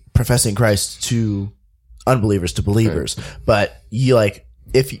 professing Christ to unbelievers, to believers. Right. But you like,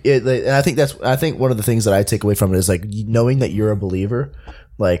 and I think one of the things that I take away from it is like knowing that you're a believer,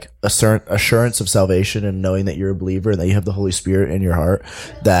 like assurance of salvation, and knowing that you're a believer and that you have the Holy Spirit in your heart,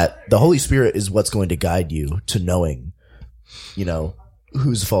 that the Holy Spirit is what's going to guide you to knowing,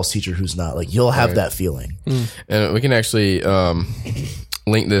 who's a false teacher, who's not. Like, you'll have that feeling. And we can actually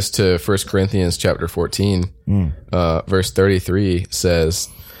link this to 1 Corinthians chapter 14, verse 33 says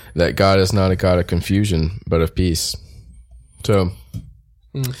that God is not a God of confusion, but of peace. So,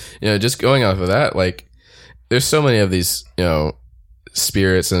 just going off of that, like, there's so many of these,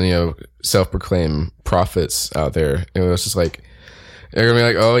 spirits and, self-proclaimed prophets out there. It's just like, they're gonna be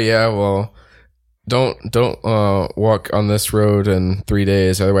like, oh yeah, well, don't walk on this road in 3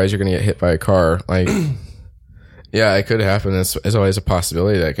 days, otherwise you're gonna get hit by a car. Like, yeah, it could happen. It's always a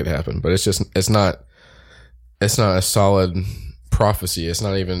possibility that it could happen, but it's not a solid prophecy. It's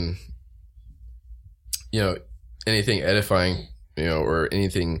not even, anything edifying, or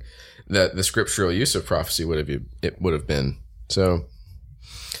anything that the scriptural use of prophecy would have been. So,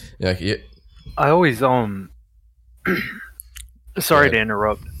 I always sorry to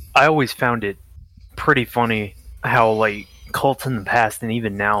interrupt. I always found it pretty funny how like cults in the past and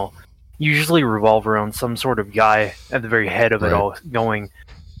even now usually revolve around some sort of guy at the very head of it all going,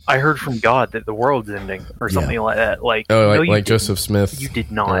 I heard from God that the world's ending, or something like that. Like, like Joseph Smith. You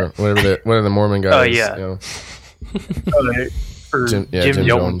did not. Or whatever the Mormon guys. Oh, yeah. Or Jim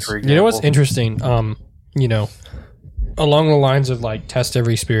Jones, for example. You know what's interesting? Along the lines of like test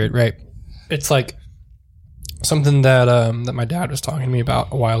every spirit, right? It's like something that that my dad was talking to me about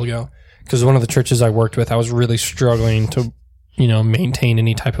a while ago. Because one of the churches I worked with, I was really struggling to, maintain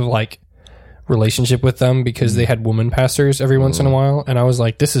any type of like relationship with them because they had woman pastors every once in a while, and I was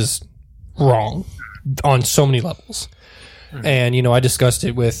like, this is wrong on so many levels. And I discussed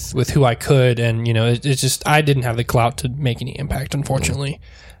it with who I could, and it's just I didn't have the clout to make any impact, unfortunately.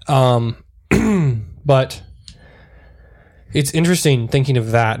 But it's interesting thinking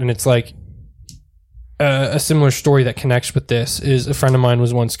of that, and it's like a similar story that connects with this is a friend of mine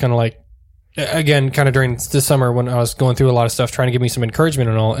was once kind of like, again, kind of during the summer when I was going through a lot of stuff, trying to give me some encouragement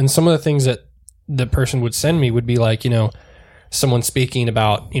and all. And some of the things that the person would send me would be like, someone speaking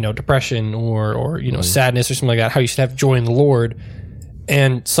about, depression or sadness or something like that, how you should have joy in the Lord.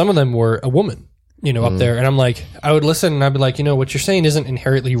 And some of them were a woman, up there. And I'm like, I would listen and I'd be like, what you're saying isn't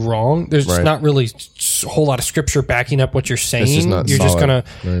inherently wrong. There's just not really a whole lot of scripture backing up what you're saying. You're just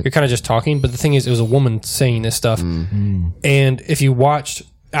you're kind of just talking. But the thing is, it was a woman saying this stuff. And if you watched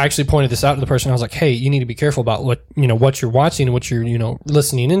actually pointed this out to the person. I was like, hey, you need to be careful about what you're watching and what you're,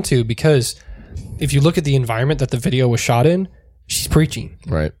 listening into, because if you look at the environment that the video was shot in, she's preaching.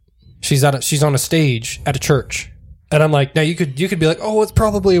 Right. She's on a stage at a church. And I'm like, now you could be like, oh, it's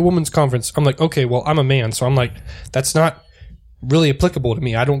probably a women's conference. I'm like, okay, well, I'm a man. So I'm like, that's not really applicable to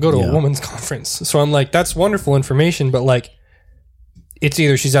me. I don't go to a women's conference. So I'm like, that's wonderful information. But like, it's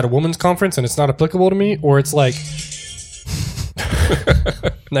either she's at a women's conference and it's not applicable to me, or it's like,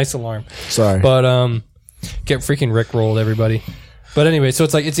 nice alarm. Sorry. But, get freaking Rickrolled, everybody. But anyway, so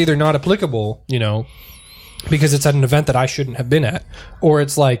it's like, it's either not applicable, because it's at an event that I shouldn't have been at, or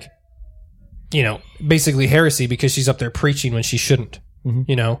it's like, basically heresy because she's up there preaching when she shouldn't,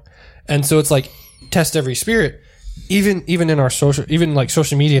 And so it's like, test every spirit, even in our social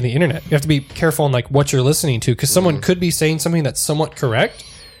media and the internet. You have to be careful on like what you're listening to, because someone could be saying something that's somewhat correct,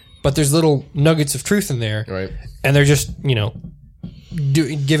 but there's little nuggets of truth in there. Right. And they're just,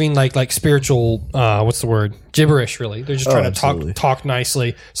 giving like spiritual, what's the word? Gibberish, really. They're just trying to talk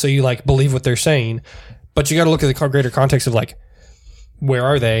nicely. So you like believe what they're saying, but you got to look at the greater context of like, where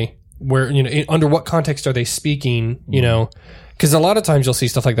are they? Where, under what context are they speaking, because a lot of times you'll see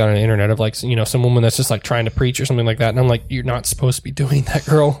stuff like that on the internet of like, some woman that's just like trying to preach or something like that. And I'm like, you're not supposed to be doing that,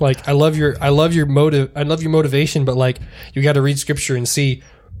 girl. Like, I love your motivation, but like, you got to read scripture and see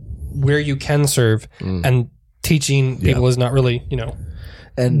where you can serve, and teaching people is not really,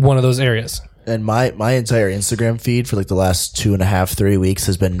 and one of those areas. And my entire Instagram feed for like the last 2.5-3 weeks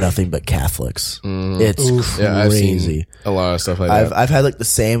has been nothing but Catholics. It's crazy. I've seen a lot of stuff like that. I've had like the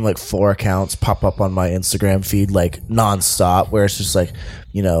same like 4 accounts pop up on my Instagram feed like nonstop, where it's just like,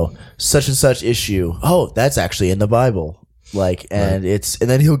 such and such issue. Oh, that's actually in the Bible. Like, and and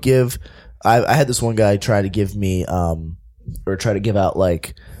then he'll give. I had this one guy try to give me or try to give out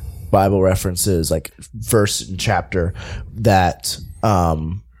like Bible references, like verse and chapter that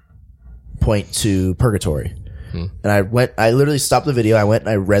point to purgatory. And I literally stopped the video. I went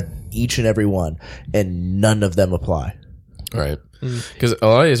and I read each and every one, and none of them apply. Right. Because a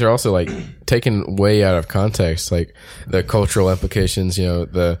lot of these are also like taken way out of context, like the cultural implications,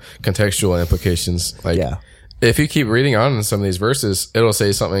 the contextual implications. Like, if you keep reading on in some of these verses, it'll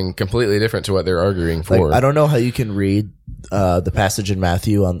say something completely different to what they're arguing for. Like, I don't know how you can read the passage in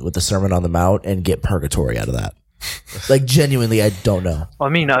Matthew with the Sermon on the Mount and get purgatory out of that. Like, genuinely, I don't know. I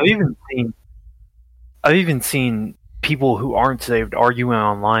mean, I've even seen people who aren't saved arguing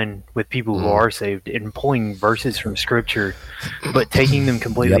online with people who are saved and pulling verses from scripture, but taking them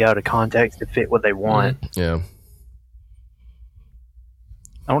completely out of context to fit what they want. Yeah.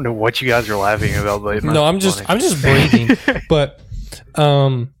 I don't know what you guys are laughing about, but no, I'm just breathing. But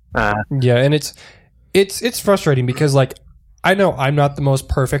and it's frustrating because like I know I'm not the most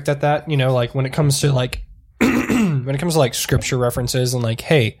perfect at that, like when it comes to like scripture references and like,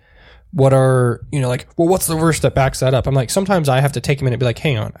 hey, what are, like, well, what's the verse that backs that up? I'm like, sometimes I have to take a minute and be like,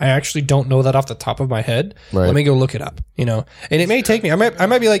 hang on, I actually don't know that off the top of my head. Right. Let me go look it up, and it may take me, I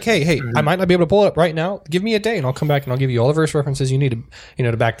might be like, hey, I might not be able to pull it up right now. Give me a day and I'll come back and I'll give you all the verse references you need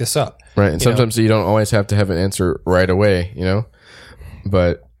to, to back this up. Right. And sometimes you don't always have to have an answer right away,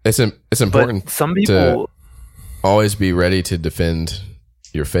 but it's important some people to always be ready to defend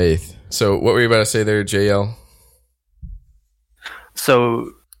your faith. So what were you about to say there, JL?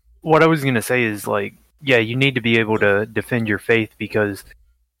 So what I was going to say is like, yeah, you need to be able to defend your faith because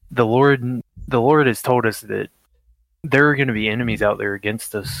the Lord has told us that there are going to be enemies out there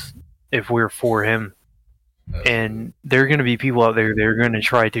against us if we're for Him. And there are going to be people out there that are going to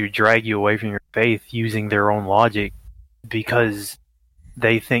try to drag you away from your faith using their own logic because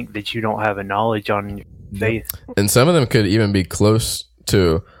they think that you don't have a knowledge on your faith. And some of them could even be close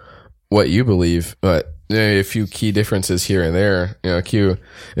to what you believe, but a few key differences here and there, a few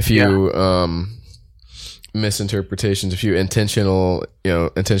misinterpretations, a few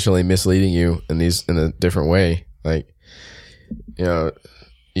intentionally misleading you in a different way. Like,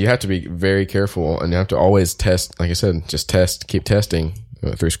 you have to be very careful and you have to always test, like I said, just keep testing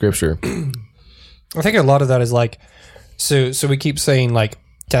through scripture. I think a lot of that is like, so we keep saying like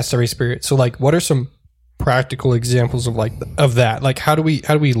test every spirit. So like, what are some practical examples of that? Like, how do we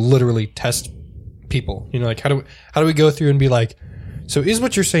literally test people? Like how do we go through and be like, so is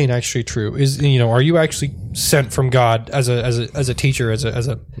what you're saying actually true? Is are you actually sent from God as a teacher, as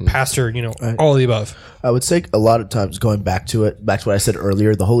a pastor? All of the above. I would say a lot of times going back to what I said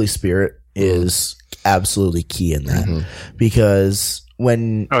earlier, the Holy Spirit is absolutely key in that because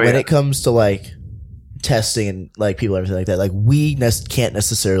when it comes to like testing and like people everything like that, like we can't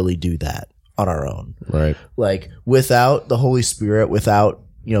necessarily do that on our own, right? Like without the Holy Spirit, without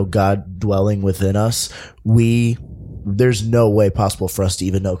God dwelling within us, we there's no way possible for us to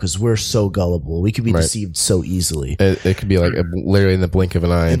even know because we're so gullible. We could be Right. deceived so easily. It could be like literally in the blink of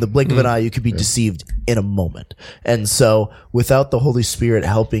an eye. In the blink of an eye, you could be deceived in a moment. And so without the Holy Spirit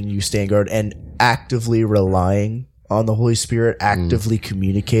helping you stay in guard and actively relying on the Holy Spirit, actively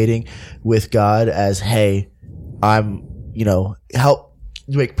communicating with God as, hey, I'm, help,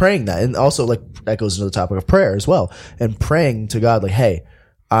 like praying that. And also like that goes into the topic of prayer as well. And praying to God, like, hey,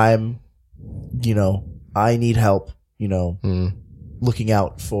 I need help, looking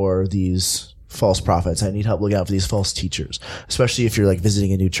out for these false prophets. I need help looking out for these false teachers, especially if you're like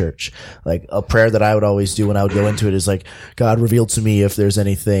visiting a new church. Like a prayer that I would always do when I would go into it is like, God, reveal to me if there's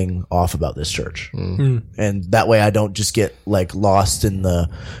anything off about this church. And that way I don't just get like lost in the,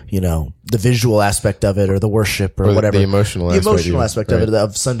 the visual aspect of it or the worship or whatever. The emotional aspect of it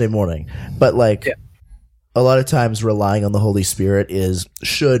of Sunday morning. But like a lot of times relying on the Holy Spirit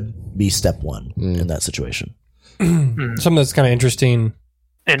should be step one in that situation. Something that's kind of interesting.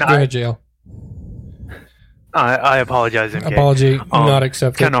 And Go ahead, JL. I apologize. MK. Apology not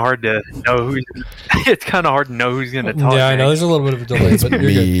accepted. It's kind of hard to know who's. It's kind of hard to know who's going to talk. Yeah, I know. There's a little bit of a delay, but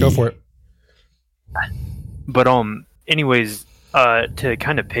you're good. Go for it. But anyways, to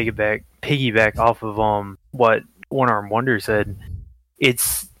kind of piggyback off of what One Armed Wonder said,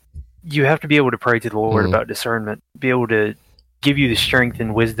 you have to be able to pray to the Lord about discernment, be able to give you the strength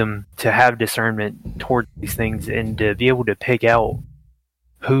and wisdom to have discernment towards these things, and to be able to pick out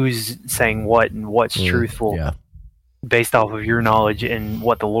who's saying what and what's truthful based off of your knowledge and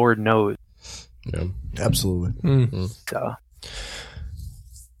what the Lord knows. Yeah, absolutely.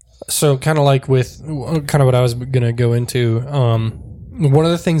 So kind of like with kind of what I was going to go into, one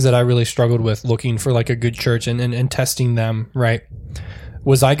of the things that I really struggled with looking for like a good church and testing them, right,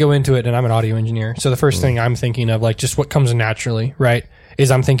 was I go into it, and I'm an audio engineer. So the first thing I'm thinking of, like just what comes naturally, right, is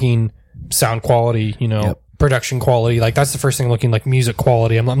I'm thinking sound quality, production quality. Like that's the first thing I'm looking, like music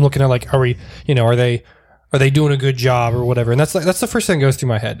quality. I'm looking at like, are they doing a good job or whatever? And that's the first thing that goes through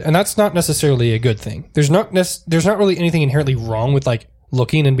my head. And that's not necessarily a good thing. There's not really anything inherently wrong with like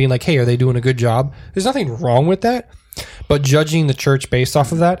looking and being like, hey, are they doing a good job? There's nothing wrong with that. But judging the church based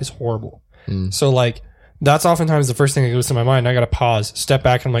off of that is horrible. So like, that's oftentimes the first thing that goes to my mind. I got to pause, step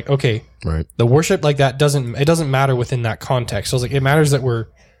back, and I'm like, okay, right. The worship like that doesn't matter within that context. So it's like, it matters that we're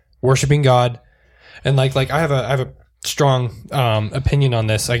worshiping God, and like I have a strong opinion on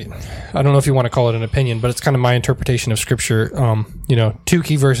this. I don't know if you want to call it an opinion, but it's kind of my interpretation of Scripture. Two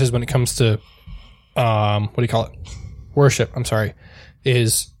key verses when it comes to what do you call it? Worship. I'm sorry,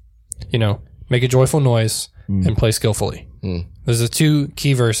 is make a joyful noise and play skillfully. Those are the two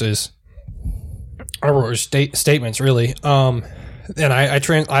key verses. Or statements, really. And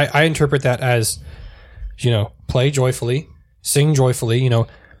I interpret that as, play joyfully, sing joyfully,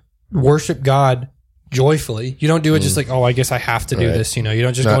 worship God joyfully. You don't do it just like, oh, I guess I have to do this. You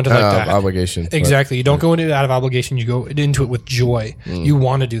don't just go into like that obligation. Exactly. You don't go into it out of obligation. You go into it with joy. You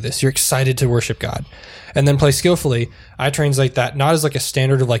want to do this. You're excited to worship God. And then play skillfully. I translate that not as like a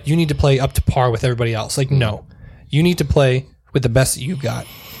standard of like, you need to play up to par with everybody else. Like, no, you need to play with the best that you've got.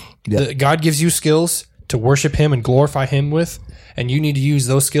 God gives you skills to worship Him and glorify Him with, and you need to use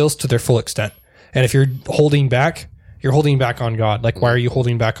those skills to their full extent. And if you're holding back, you're holding back on God. Like, why are you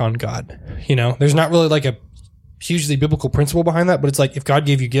holding back on God? There's not really like a hugely biblical principle behind that, but it's like, if God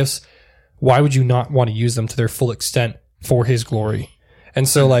gave you gifts, why would you not want to use them to their full extent for His glory? And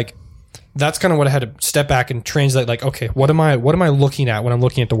so like, that's kind of what I had to step back and translate. Like, okay, what am I looking at when I'm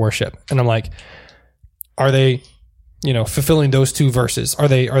looking at the worship? And I'm like, are they fulfilling those two verses? Are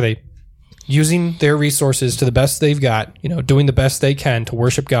they using their resources to the best they've got, doing the best they can to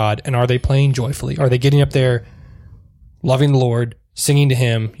worship God? And are they playing joyfully? Are they getting up there, loving the Lord, singing to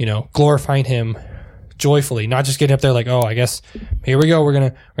Him, glorifying Him joyfully, not just getting up there like, oh, I guess here we go. We're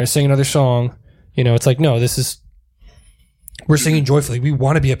going to sing another song. It's like, no, we're singing joyfully. We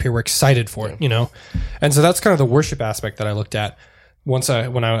want to be up here. We're excited for it, And so that's kind of the worship aspect that I looked at. When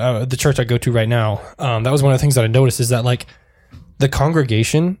the church I go to right now, that was one of the things that I noticed is that like the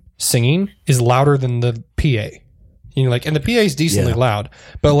congregation singing is louder than the PA, and the PA is decently loud,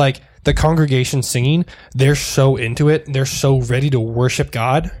 but like the congregation singing, they're so into it. They're so ready to worship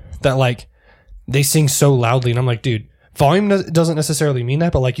God that like they sing so loudly. And I'm like, dude, volume doesn't necessarily mean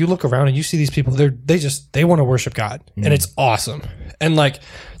that, but like you look around and you see these people, they want to worship God and it's awesome. And like,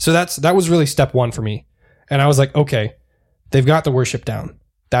 so that was really step one for me. And I was like, okay, they've got the worship down.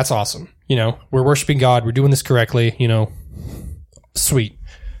 That's awesome. We're worshiping God. We're doing this correctly, sweet.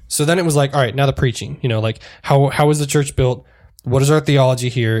 So then it was like, all right, now the preaching, like how is the church built? What is our theology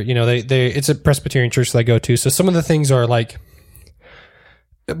here? It's a Presbyterian church that I go to. So some of the things are like,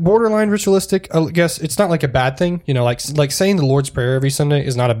 borderline ritualistic. I guess it's not like a bad thing, you know, like saying the Lord's Prayer every Sunday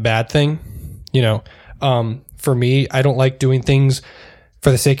is not a bad thing. You know, for me, I don't like doing things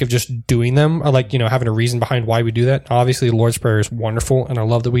for the sake of just doing them. I like, you know, having a reason behind why we do that. Obviously, the Lord's Prayer is wonderful, and I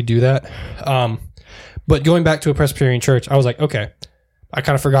love that we do that. But going back to a Presbyterian church, I was like, okay, I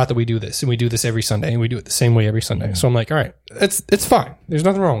kind of forgot that we do this, and we do this every Sunday, and we do it the same way every Sunday. So I'm like, all right, it's fine. There's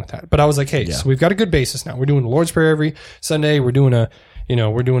nothing wrong with that. But I was like, hey, so we've got a good basis now. We're doing the Lord's Prayer every Sunday. We're doing a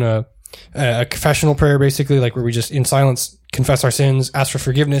confessional prayer, basically, like where we just in silence confess our sins, ask for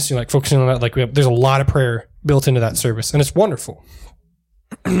forgiveness, you know, like focusing on that. Like there's a lot of prayer built into that service, and it's wonderful.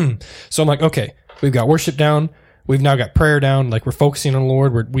 So I'm like, okay, we've got worship down. We've now got prayer down. Like we're focusing on the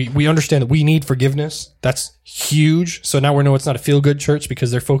Lord. We understand that we need forgiveness. That's huge. So now we know it's not a feel good church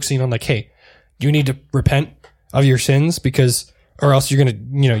because they're focusing on like, hey, you need to repent of your sins because, or else you're gonna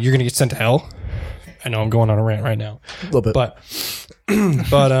get sent to hell. I know I'm going on a rant right now, A little bit. but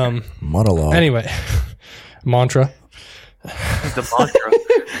Monologue. Anyway, mantra. The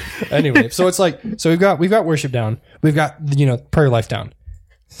mantra. Anyway, so it's like, so we've got worship down. We've got, you know, prayer life down.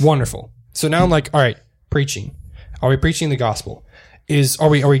 Wonderful. So now I'm like, all right, preaching. Are we preaching the gospel? Are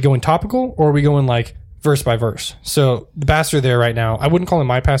we going topical, or are we going like verse by verse? So the pastor there right now, I wouldn't call him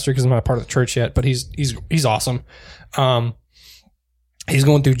my pastor because I'm not a part of the church yet, but he's awesome. He's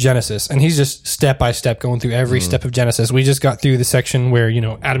going through Genesis, and he's just step by step going through every step of Genesis. We just got through the section where, you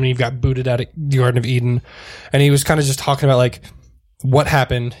know, Adam and Eve got booted out of the Garden of Eden, and he was kind of just talking about like what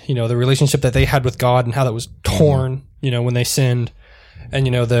happened, you know, the relationship that they had with God and how that was torn, you know, when they sinned. And,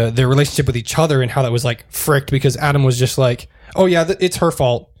 you know, their relationship with each other and how that was like fricked because Adam was just like, oh yeah, it's her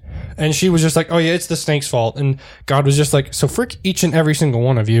fault. And she was just like, oh yeah, it's the snake's fault. And God was just like, so frick each and every single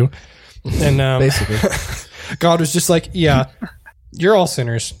one of you. And Basically. God was just like, yeah, you're all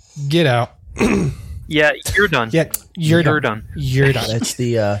sinners. Get out. Yeah, you're done. Yeah, you're done. You're done. That's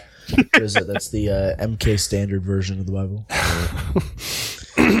the what is it? That's the MK standard version of the Bible.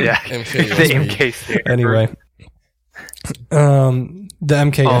 Yeah, the MK standard. Anyway, the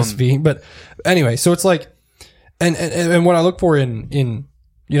MKSV. But anyway, so it's like, and what I look for in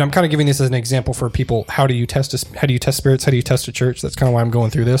you know, I'm kind of giving this as an example for people. How do you test spirits? How do you test a church? That's kind of why I'm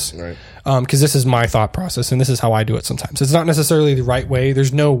going through this. Right. Because this is my thought process, and this is how I do it sometimes. It's not necessarily the right way.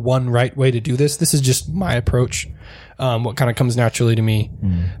 There's no one right way to do this. This is just my approach. What kind of comes naturally to me.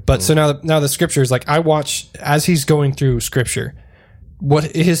 But so now the scriptures, like I watch as he's going through scripture,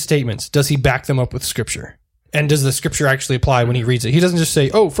 what his statements, does he back them up with scripture? And does the scripture actually apply when he reads it? He doesn't just say,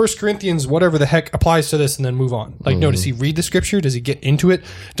 oh, 1 Corinthians, whatever the heck applies to this, and then move on. Like, no, does he read the scripture? Does he get into it?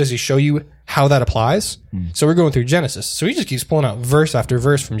 Does he show you how that applies? So we're going through Genesis. So he just keeps pulling out verse after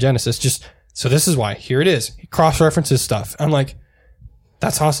verse from Genesis. So this is why. Here it is. He cross-references stuff. I'm like,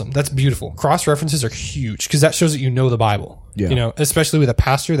 that's awesome. That's beautiful. Cross-references are huge because that shows that you know the Bible. Yeah. You know, especially with a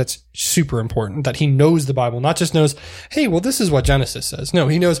pastor, that's super important that he knows the Bible, not just knows, hey, well, this is what Genesis says. No,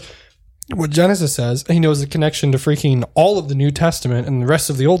 he knows what Genesis says. He knows the connection to freaking all of the New Testament and the rest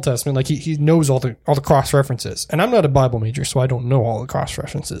of the Old Testament. Like he knows all the cross references. And I'm not a Bible major, so I don't know all the cross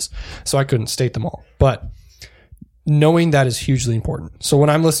references. So I couldn't state them all. But knowing that is hugely important. So when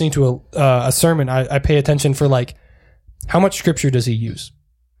I'm listening to a sermon, I pay attention for like, how much scripture does he use?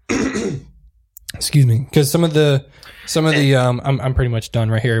 Excuse me, because some of the I'm pretty much done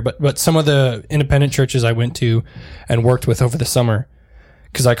right here. But some of the independent churches I went to and worked with over the summer,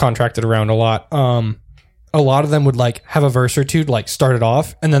 because I contracted around a lot of them would like have a verse or two to like start it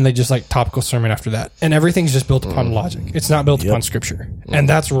off, and then they just like topical sermon after that, and everything's just built upon logic. It's not built upon scripture, and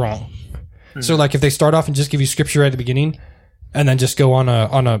that's wrong. So like if they start off and just give you scripture right at the beginning, and then just go on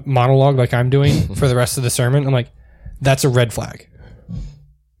a monologue like I'm doing for the rest of the sermon, I'm like, that's a red flag.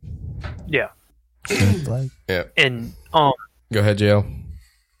 Yeah. Yeah. And Go ahead, JL.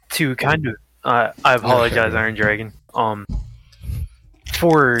 to kind of I apologize, Iron Dragon.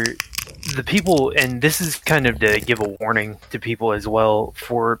 For the people, and this is kind of to give a warning to people as well,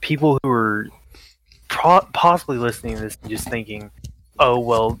 for people who are possibly listening to this and just thinking, oh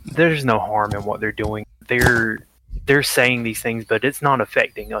well, there's no harm in what they're doing. They're saying these things, but it's not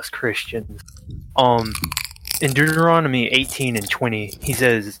affecting us Christians. In Deuteronomy 18 and 20, he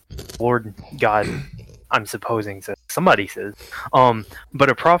says, Lord God, I'm supposing, so somebody says, but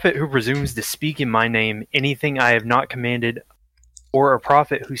a prophet who presumes to speak in my name anything I have not commanded, or a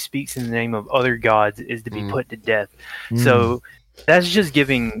prophet who speaks in the name of other gods, is to be put to death. So that's just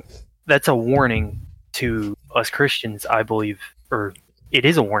that's a warning to us Christians, I believe, or it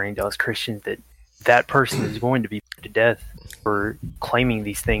is a warning to us Christians that person is going to be put to death for claiming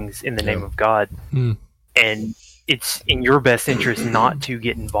these things in the name of God. And it's in your best interest not to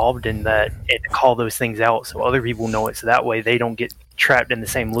get involved in that and call those things out so other people know it, so that way they don't get trapped in the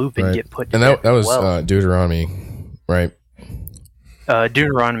same loop and Right. get put to And death that was as well. Deuteronomy, right?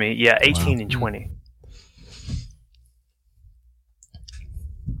 Deuteronomy, yeah, 18 and 20.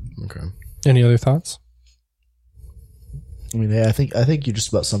 Okay. Any other thoughts? I mean, yeah, I think you just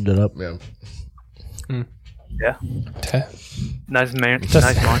about summed it up. Yeah. Yeah, nice mantra.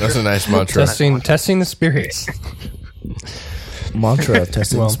 That's a nice mantra. Testing the spirits. Mantra,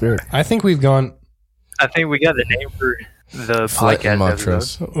 testing Well, the spirit. I think we've gone I think we got the name for the Flint and podcast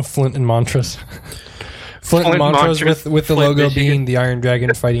Mantras. episode. Flint and Mantras. Flint and Flint Mantras Mantras, with the Flint, logo Michigan. being the Iron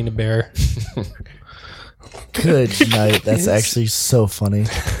Dragon fighting a bear. Good night. That's actually so funny.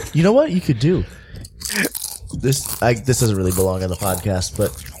 You know what you could do? This doesn't really belong on the podcast,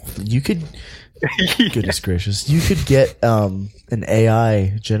 but you could. Goodness gracious! You could get an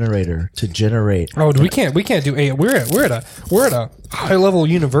AI generator to generate. Oh, we can't do AI. We're at a high level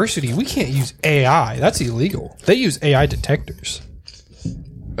university. We can't use AI. That's illegal. They use AI detectors.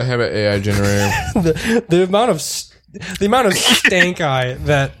 I have an AI generator. The amount of stank eye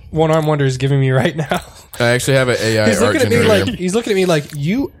that One Arm Wonder is giving me right now. I actually have an AI He's art looking at me generator. like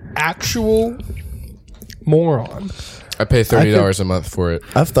you actual moron. I pay $30 a month for it.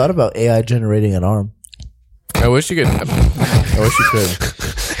 I've thought about AI generating an arm. I wish you could. I wish you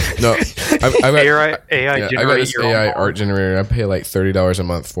could. No, I've got, AI I got generate this your AI own art generator. I pay like $30 a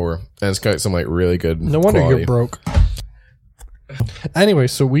month for, and it's got some like really good. No wonder quality. you're broke. Anyway,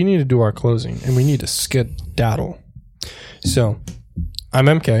 so we need to do our closing, and we need to skedaddle. So, I'm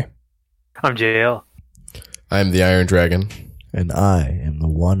MK. I'm JL. I'm the Iron Dragon. And I am the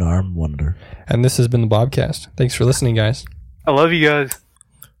one-armed wonder. And this has been the BobCast. Thanks for listening, guys. I love you guys.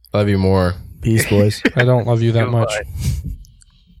 Love you more. Peace, boys. I don't love you that much. Goodbye.